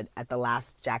at the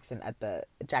last Jackson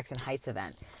Heights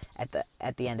event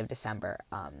at the end of December,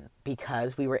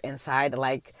 because we were inside.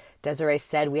 Like Desiree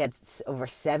said, we had over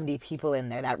 70 people in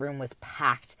there. That room was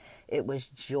packed. It was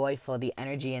joyful. The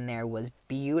energy in there was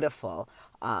beautiful.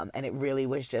 And it really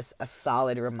was just a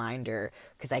solid reminder,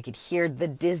 because I could hear the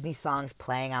Disney songs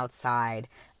playing outside,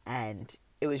 and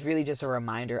it was really just a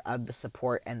reminder of the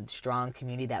support and strong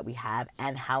community that we have,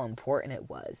 and how important it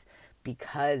was,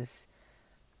 because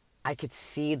I could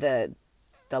see the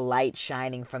light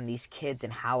shining from these kids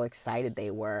and how excited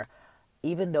they were,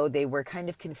 even though they were kind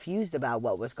of confused about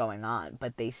what was going on,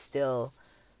 but they still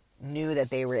knew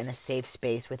that they were in a safe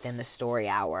space within the story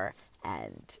hour.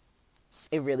 And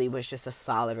it really was just a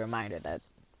solid reminder that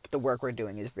the work we're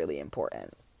doing is really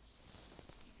important.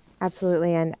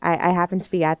 Absolutely. And I happened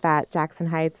to be at that Jackson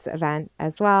Heights event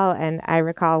as well. And I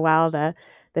recall well the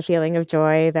feeling of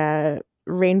joy, the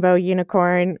rainbow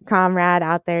unicorn comrade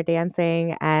out there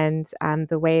dancing, and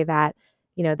the way that,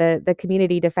 the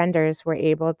community defenders were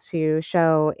able to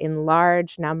show in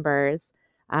large numbers,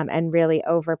 and really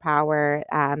overpower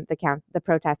the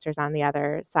protesters on the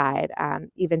other side.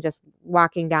 Even just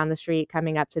walking down the street,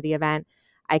 coming up to the event,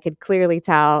 I could clearly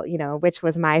tell, which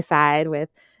was my side, with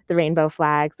the rainbow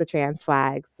flags, the trans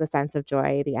flags, the sense of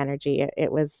joy, the energy.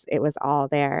 It was all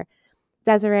there.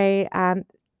 Desiree,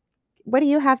 what do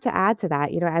you have to add to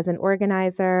that? As an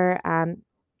organizer,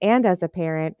 and as a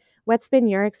parent, what's been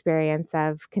your experience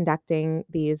of conducting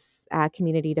these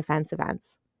community defense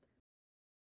events?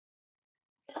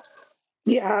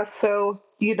 Yeah, so,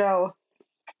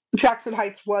 Jackson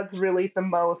Heights was really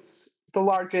the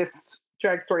largest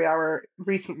drag story hour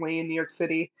recently in New York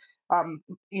City, on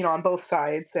both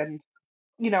sides. And,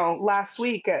 last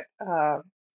week at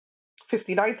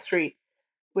 59th Street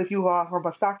with Yuha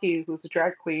Hamasaki, who's a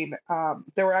drag queen,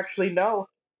 there were actually no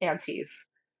aunties,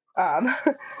 um,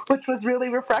 which was really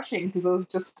refreshing, because it was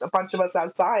just a bunch of us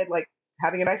outside, like,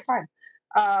 having a nice time.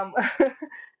 Um,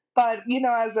 but,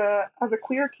 as a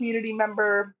queer community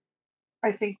member,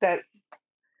 I think that,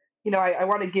 I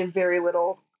want to give very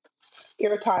little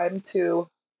airtime to,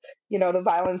 the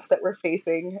violence that we're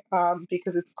facing,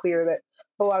 because it's clear that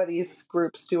a lot of these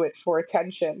groups do it for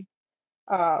attention.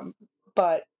 Um,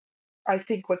 but I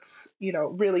think what's,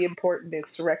 really important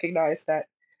is to recognize that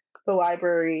the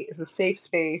library is a safe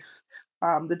space.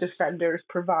 The defenders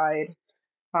provide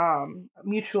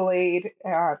mutual aid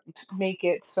and make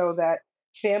it so that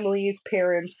families,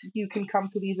 parents, you can come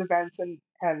to these events,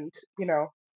 and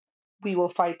we will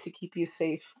fight to keep you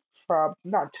safe from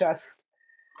not just,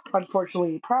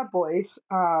 unfortunately, Proud Boys,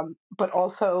 but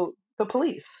also the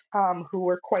police, who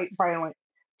were quite violent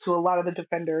to a lot of the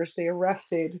defenders. They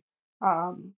arrested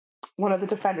um, one of the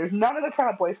defenders. None of the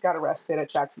Proud Boys got arrested at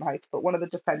Jackson Heights, but one of the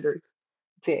defenders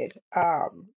did.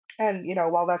 And,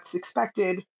 while that's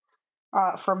expected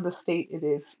from the state, it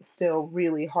is still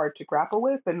really hard to grapple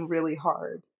with, and really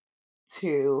hard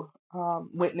to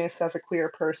witness as a queer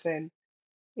person,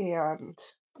 and,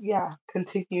 yeah,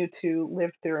 continue to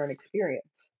live through an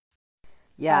experience.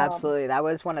 Yeah, Um, absolutely. That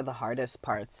was one of the hardest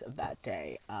parts of that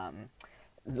day.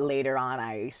 Later on,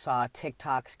 I saw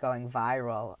TikToks going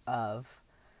viral of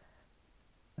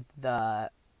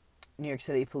the New York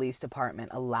City Police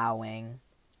Department allowing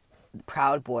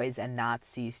Proud Boys and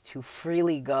Nazis to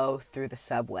freely go through the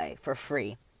subway for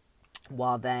free,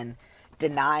 while then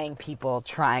denying people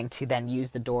trying to then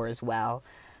use the door as well,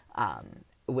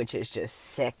 which is just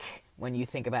sick when you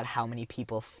think about how many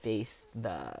people face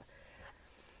the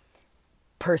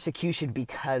persecution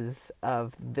because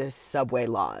of the subway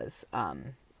laws.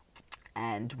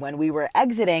 And when we were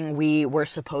exiting, we were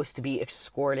supposed to be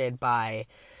escorted by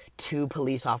two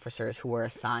police officers who were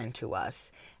assigned to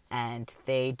us. And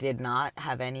they did not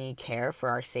have any care for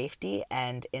our safety,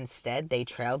 and instead they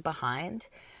trailed behind.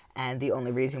 And the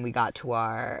only reason we got to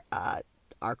our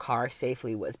car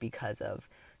safely was because of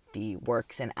the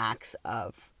works and acts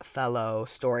of fellow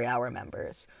Story Hour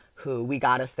members, who we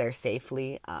got us there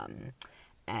safely.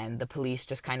 And the police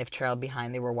just kind of trailed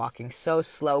behind. They were walking so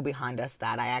slow behind us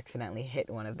that I accidentally hit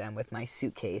one of them with my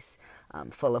suitcase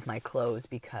full of my clothes,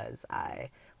 because I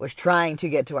was trying to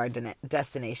get to our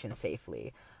destination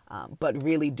safely. But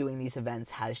really doing these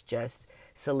events has just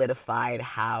solidified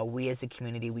how we as a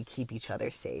community, we keep each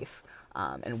other safe.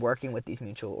 And working with these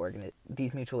mutual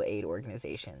aid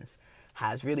organizations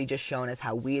has really just shown us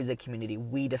how we as a community,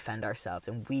 we defend ourselves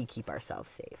and we keep ourselves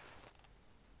safe.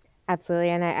 Absolutely.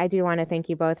 And I do want to thank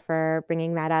you both for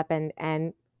bringing that up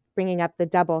and bringing up the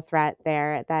double threat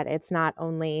there, that it's not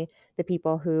only the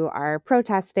people who are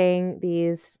protesting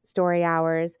these story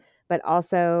hours, but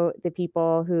also the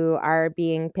people who are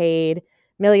being paid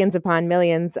millions upon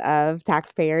millions of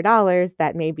taxpayer dollars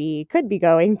that maybe could be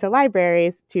going to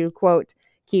libraries to, quote,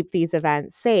 keep these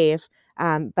events safe,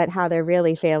 but how they're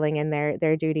really failing in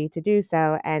their duty to do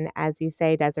so. And as you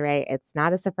say, Desiree, it's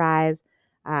not a surprise.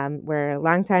 We're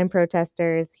longtime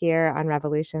protesters here on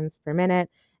Revolutions Per Minute,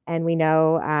 and we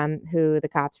know who the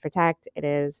cops protect. It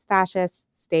is fascist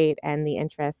state and the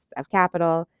interests of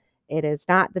capital. It is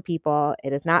not the people.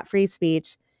 It is not free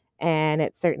speech. And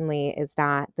it certainly is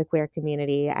not the queer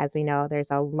community. As we know,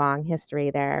 there's a long history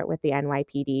there with the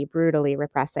NYPD brutally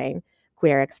repressing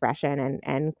queer expression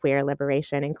and queer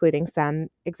liberation, including some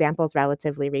examples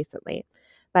relatively recently.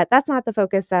 But that's not the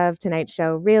focus of tonight's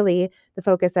show, really. The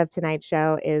focus of tonight's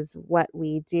show is what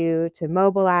we do to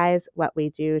mobilize, what we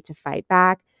do to fight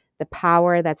back, the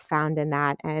power that's found in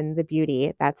that, and the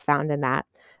beauty that's found in that.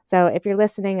 So if you're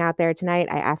listening out there tonight,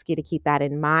 I ask you to keep that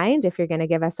in mind. If you're going to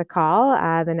give us a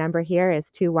call, the number here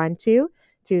is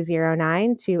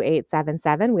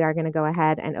 212-209-2877. We are going to go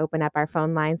ahead and open up our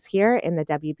phone lines here in the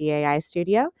WBAI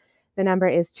studio. The number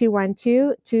is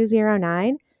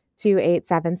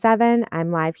 212-209-2877.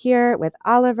 I'm live here with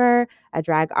Oliver, a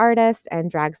drag artist and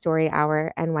Drag Story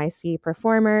Hour NYC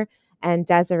performer, and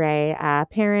Desiree, a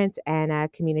parent and a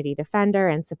community defender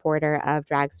and supporter of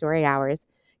Drag Story Hours.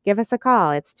 Give us a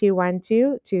call. It's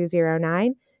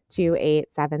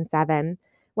 212-209-2877.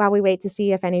 While we wait to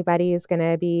see if anybody is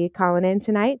going to be calling in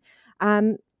tonight,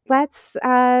 let's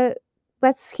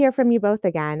hear from you both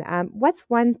again. What's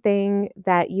one thing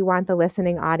that you want the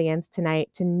listening audience tonight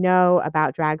to know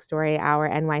about Drag Story Hour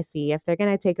NYC? If they're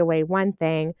going to take away one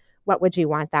thing, what would you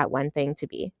want that one thing to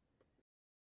be?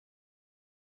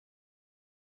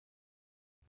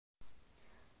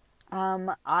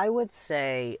 I would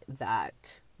say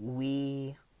that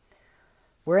we're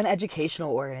an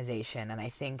educational organization, and I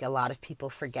think a lot of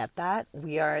people forget that.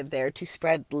 We are there to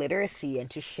spread literacy and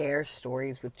to share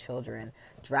stories with children.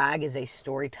 Drag is a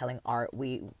storytelling art.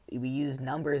 We use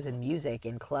numbers and music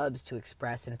in clubs to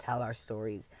express and tell our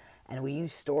stories. And we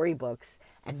use storybooks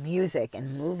and music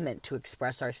and movement to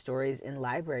express our stories in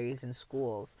libraries and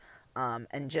schools.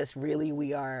 And just really,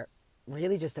 we are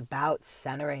really just about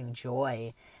centering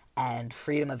joy and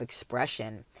freedom of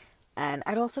expression. And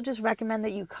I'd also just recommend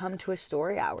that you come to a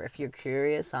story hour if you're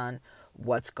curious on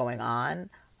what's going on.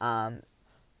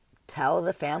 Tell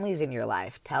the families in your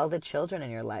life, tell the children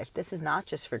in your life. This is not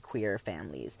just for queer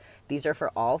families. These are for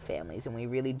all families, and we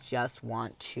really just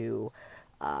want to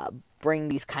bring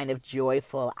these kind of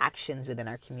joyful actions within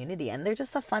our community. And they're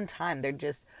just a fun time. They're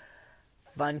just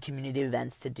fun community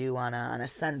events to do on a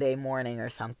Sunday morning or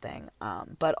something.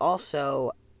 But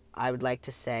also, I would like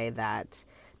to say that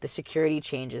the security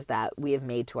changes that we have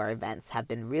made to our events have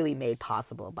been really made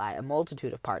possible by a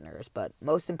multitude of partners, but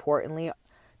most importantly,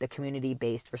 the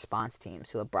community-based response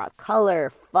teams who have brought color,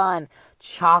 fun,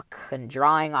 chalk and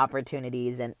drawing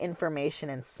opportunities, and information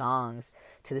and songs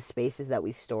to the spaces that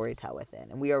we storytell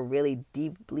within. And we are really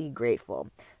deeply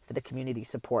grateful for the community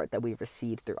support that we've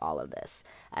received through all of this.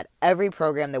 At every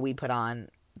program that we put on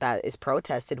that is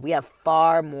protested, we have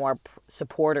far more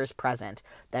supporters present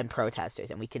than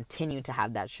protesters, and we continue to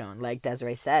have that shown. Like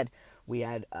Desiree said, we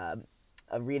had a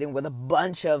reading with a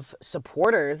bunch of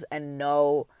supporters and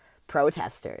no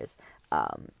protesters.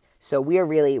 So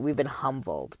we've been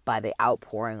humbled by the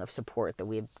outpouring of support that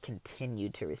we've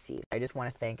continued to receive. I just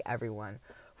want to thank everyone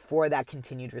for that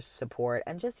continued support,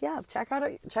 and just check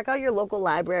out your local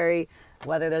library,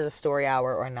 whether there's a story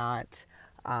hour or not.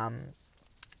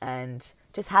 And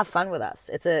just have fun with us.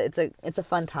 It's a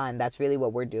fun time. That's really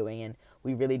what we're doing, and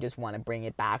we really just want to bring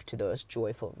it back to those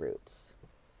joyful roots.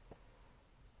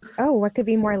 Oh, what could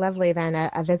be more lovely than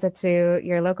a visit to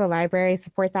your local library?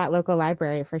 Support that local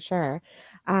library for sure.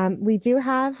 We do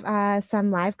have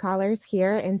some live callers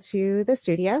here into the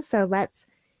studio, so let's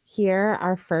hear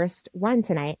our first one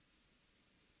tonight.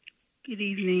 Good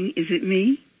evening. Is it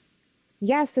me?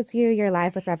 Yes, it's you. You're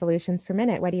live with Revolutions Per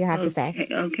Minute. What do you have to say?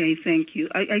 Okay, thank you.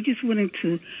 I just wanted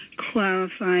to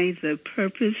clarify the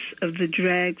purpose of the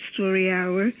Drag Story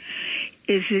Hour.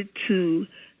 Is it to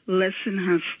lessen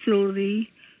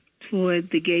hostility toward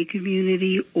the gay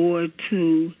community, or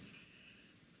to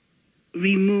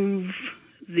remove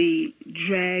the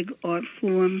drag art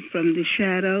form from the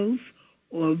shadows,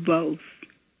 or both?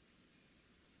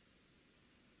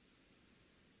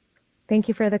 Thank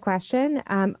you for the question.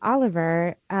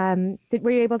 Oliver,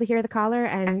 were you able to hear the caller,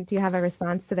 and do you have a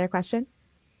response to their question?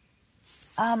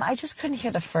 I just couldn't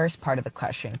hear the first part of the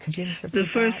question. Could you just repeat The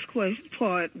first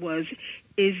part was,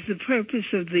 is the purpose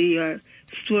of the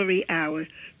story hour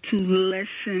to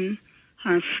lessen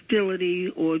hostility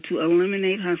or to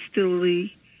eliminate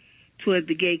hostility toward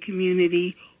the gay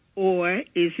community, or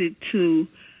is it to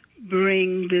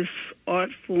bring this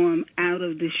art form out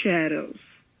of the shadows,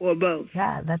 or both?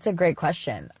 Yeah, that's a great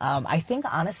question. I think,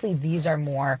 honestly, these are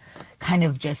more kind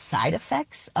of just side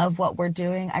effects of what we're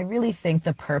doing. I really think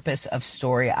the purpose of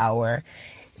Story Hour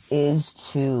is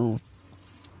to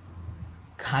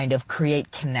kind of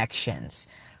create connections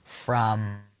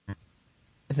from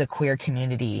the queer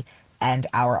community and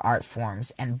our art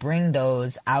forms and bring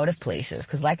those out of places.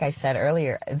 Because like I said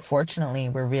earlier, unfortunately,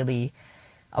 we're really,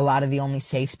 a lot of the only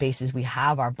safe spaces we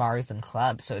have are bars and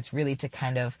clubs. So it's really to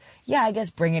kind of, I guess,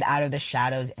 bring it out of the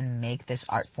shadows and make this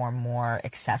art form more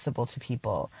accessible to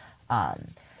people.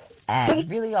 And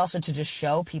really also to just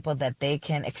show people that they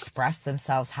can express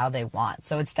themselves how they want.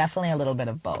 So it's definitely a little bit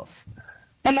of both.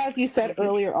 And as you said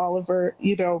earlier, Oliver,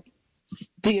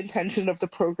 the intention of the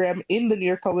program in the New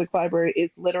York Public Library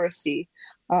is literacy.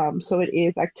 So it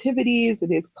is activities,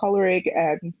 it is coloring,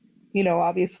 and,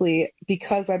 obviously,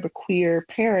 because I'm a queer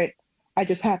parent, I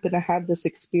just happen to have this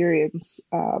experience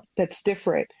that's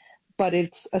different. But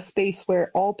it's a space where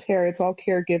all parents, all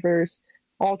caregivers,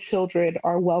 all children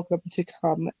are welcome to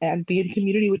come and be in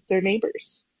community with their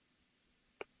neighbors.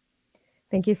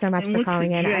 Thank you so much for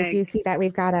calling in. I do see that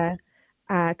we've got a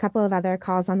couple of other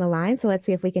calls on the line, so let's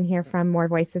see if we can hear from more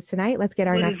voices tonight. Let's get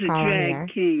our next call on the air.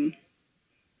 King?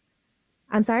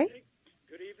 I'm sorry?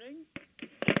 Good evening.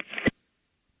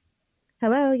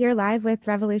 Hello, you're live with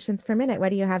Revolutions Per Minute. What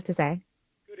do you have to say?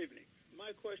 Good evening.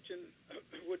 My question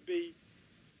would be,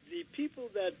 the people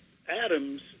that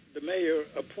Adams, the mayor,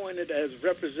 appointed as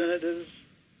representatives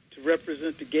to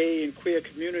represent the gay and queer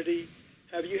community,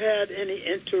 have you had any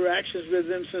interactions with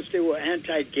them since they were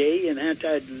anti-gay and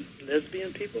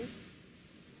anti-lesbian people?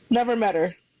 Never met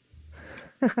her.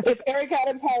 If Eric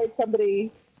Adams hired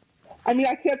somebody,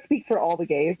 I can't speak for all the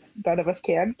gays. None of us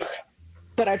can.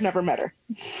 But I've never met her.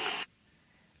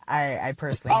 I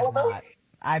personally have not.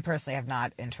 I personally have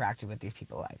not interacted with these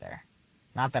people either.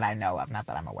 Not that I know of, not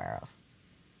that I'm aware of.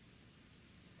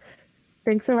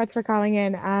 Thanks so much for calling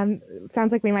in.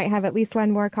 Sounds like we might have at least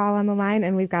one more call on the line,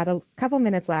 and we've got a couple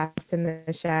minutes left in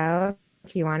the show.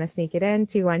 If you want to sneak it in,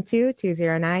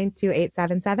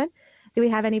 212-209-2877. Do we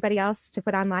have anybody else to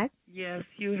put on live? Yes,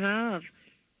 you have.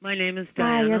 My name is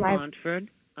Diana Montford.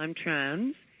 I'm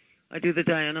trans. I do the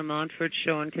Diana Montford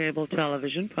Show on cable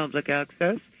television, public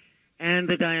access, and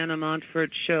the Diana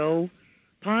Montford Show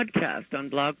podcast on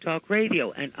Blog Talk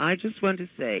Radio. And I just want to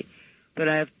say that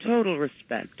I have total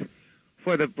respect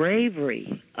for the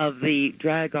bravery of the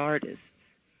drag artists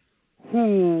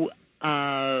who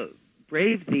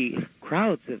brave the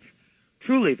crowds of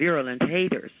truly virulent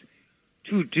haters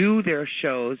to do their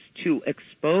shows, to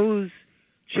expose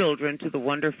children to the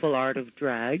wonderful art of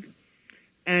drag.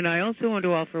 And I also want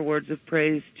to offer words of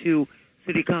praise to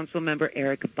City Council member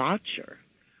Eric Botcher,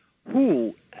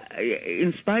 who,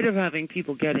 in spite of having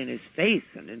people get in his face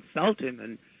and insult him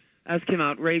and ask him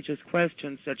outrageous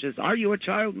questions such as, are you a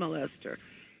child molester?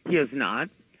 He is not.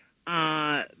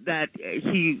 That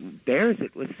he bears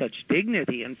it with such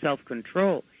dignity and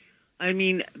self-control. I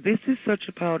mean, this is such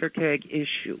a powder keg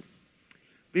issue.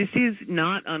 This is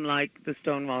not unlike the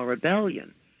Stonewall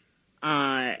Rebellion.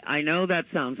 I know that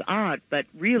sounds odd, but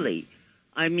really,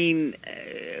 I mean,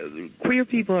 queer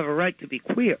people have a right to be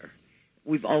queer.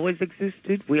 We've always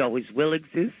existed. We always will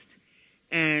exist.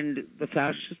 And the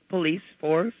fascist police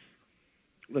force,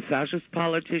 the fascist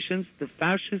politicians, the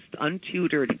fascist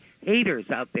untutored haters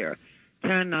out there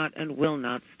cannot and will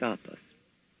not stop us.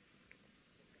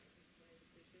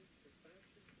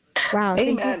 Wow,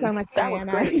 Amen. Thank you so much, That was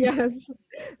Diana. great. Yes.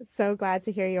 So glad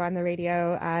to hear you on the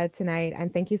radio tonight,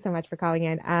 and thank you so much for calling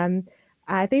in.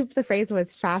 I think the phrase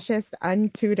was fascist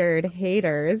untutored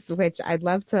haters, which I'd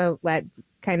love to let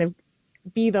kind of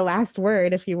be the last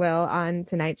word, if you will, on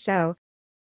tonight's show.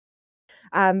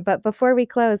 But before we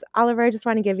close, Oliver, I just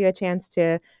want to give you a chance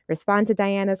to respond to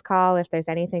Diana's call if there's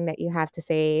anything that you have to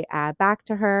say back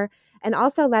to her, and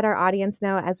also let our audience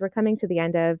know, as we're coming to the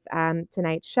end of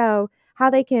tonight's show, how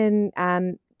they can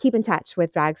keep in touch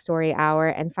with Drag Story Hour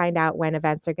and find out when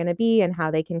events are going to be and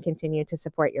how they can continue to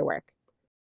support your work.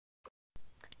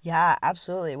 Yeah,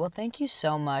 absolutely. Well, thank you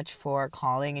so much for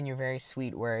calling and your very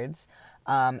sweet words.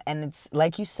 And it's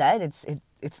like you said,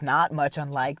 it's not much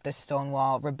unlike the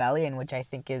Stonewall Rebellion, which I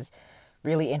think is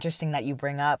really interesting that you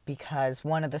bring up, because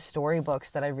one of the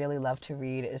storybooks that I really love to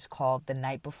read is called The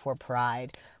Night Before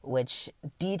Pride, which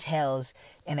details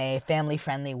in a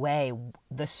family-friendly way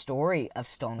the story of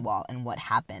Stonewall and what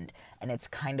happened. And it's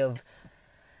kind of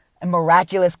a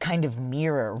miraculous kind of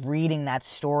mirror reading that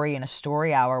story in a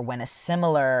story hour when a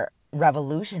similar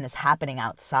revolution is happening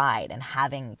outside, and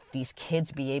having these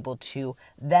kids be able to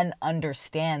then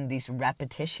understand this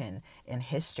repetition in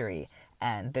history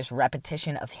and this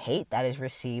repetition of hate that is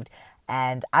received.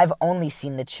 And I've only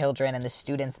seen the children and the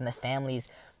students and the families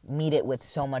meet it with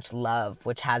so much love,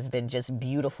 which has been just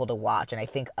beautiful to watch. And I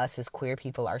think us as queer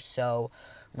people are so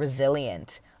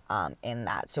resilient in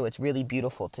that. So it's really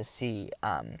beautiful to see.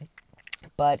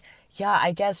 But yeah,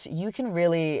 I guess you can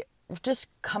really just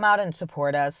come out and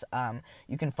support us.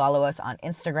 You can follow us on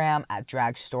Instagram at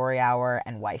Drag Story Hour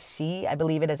NYC. I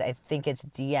believe it is. I think it's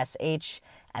DSH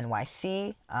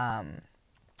NYC.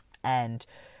 And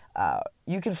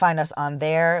you can find us on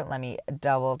there. Let me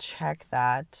double check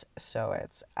that so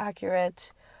it's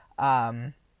accurate.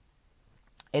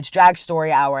 It's Drag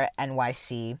Story Hour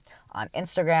NYC on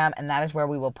Instagram, and that is where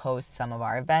we will post some of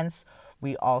our events.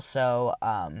 We also,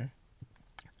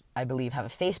 I believe, have a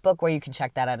Facebook where you can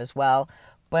check that out as well.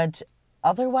 But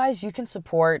otherwise, you can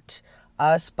support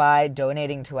us by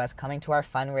donating to us, coming to our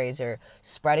fundraiser,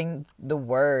 spreading the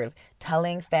word,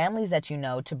 telling families that you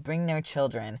know to bring their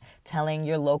children, telling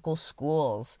your local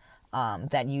schools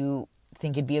that you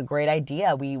think it'd be a great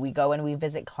idea. We go and we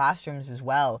visit classrooms as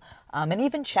well, and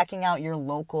even checking out your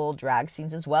local drag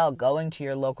scenes as well, going to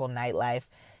your local nightlife,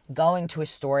 going to a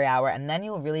story hour, and then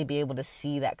you'll really be able to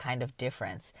see that kind of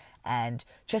difference. And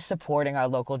just supporting our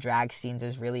local drag scenes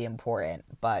is really important.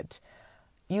 But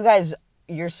you guys,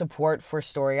 your support for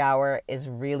Story Hour is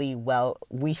really, well,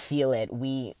 we feel it.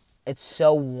 It's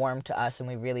so warm to us, and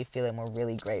we really feel it, and we're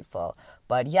really grateful.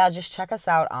 But yeah, just check us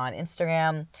out on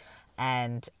Instagram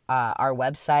and our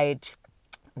website,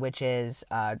 which is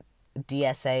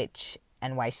dshnyc.org,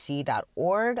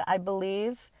 I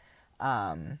believe.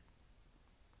 Let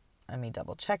me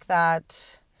double check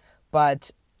that.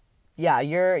 But yeah,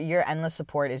 your endless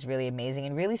support is really amazing,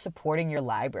 and really supporting your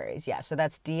libraries. Yeah, so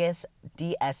that's dshnyc.org.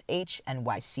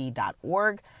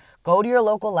 Go to your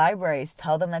local libraries.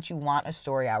 Tell them that you want a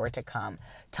story hour to come.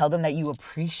 Tell them that you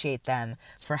appreciate them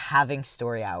for having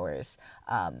story hours,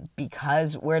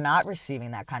 because we're not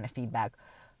receiving that kind of feedback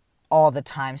all the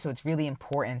time. So it's really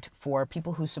important for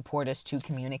people who support us to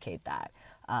communicate that.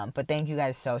 But thank you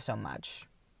guys so much.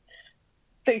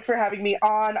 Thanks for having me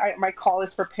on. My call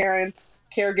is for parents,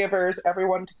 caregivers,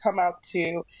 everyone to come out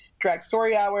to Drag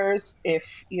Story Hours.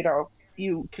 If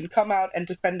you can come out and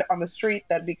defend on the street,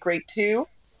 that'd be great too.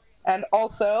 And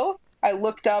also, I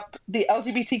looked up the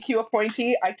LGBTQ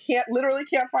appointee. I literally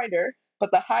can't find her,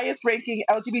 but the highest ranking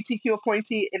LGBTQ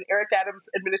appointee in Eric Adams'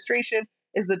 administration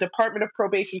is the Department of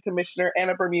Probation Commissioner,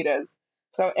 Anna Bermudez.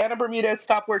 So Anna Bermudez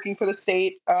stopped working for the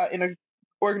state in an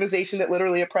organization that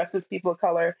literally oppresses people of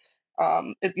color.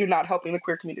 You're not helping the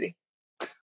queer community.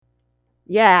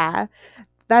 Yeah.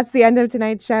 That's the end of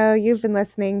tonight's show. You've been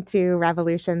listening to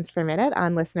Revolutions Per Minute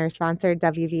on listener-sponsored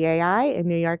WBAI in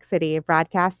New York City,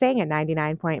 broadcasting at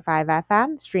 99.5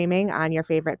 FM, streaming on your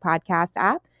favorite podcast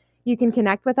app. You can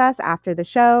connect with us after the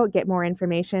show, get more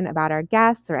information about our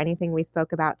guests or anything we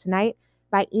spoke about tonight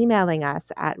by emailing us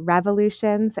at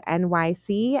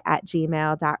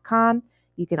revolutionsnyc@gmail.com.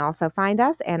 You can also find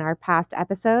us and our past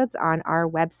episodes on our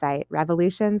website,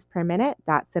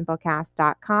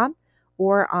 revolutionsperminute.simplecast.com,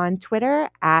 or on Twitter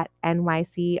at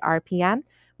NYCRPM.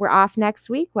 We're off next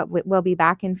week. We'll be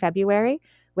back in February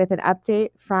with an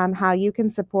update from how you can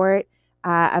support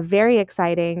a very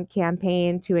exciting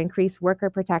campaign to increase worker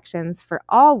protections for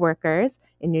all workers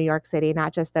in New York City,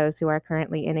 not just those who are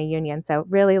currently in a union. So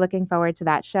really looking forward to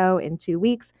that show in 2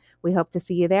 weeks. We hope to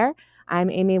see you there.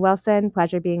 I'm Amy Wilson.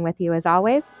 Pleasure being with you as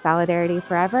always. Solidarity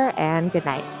forever, and good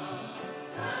night.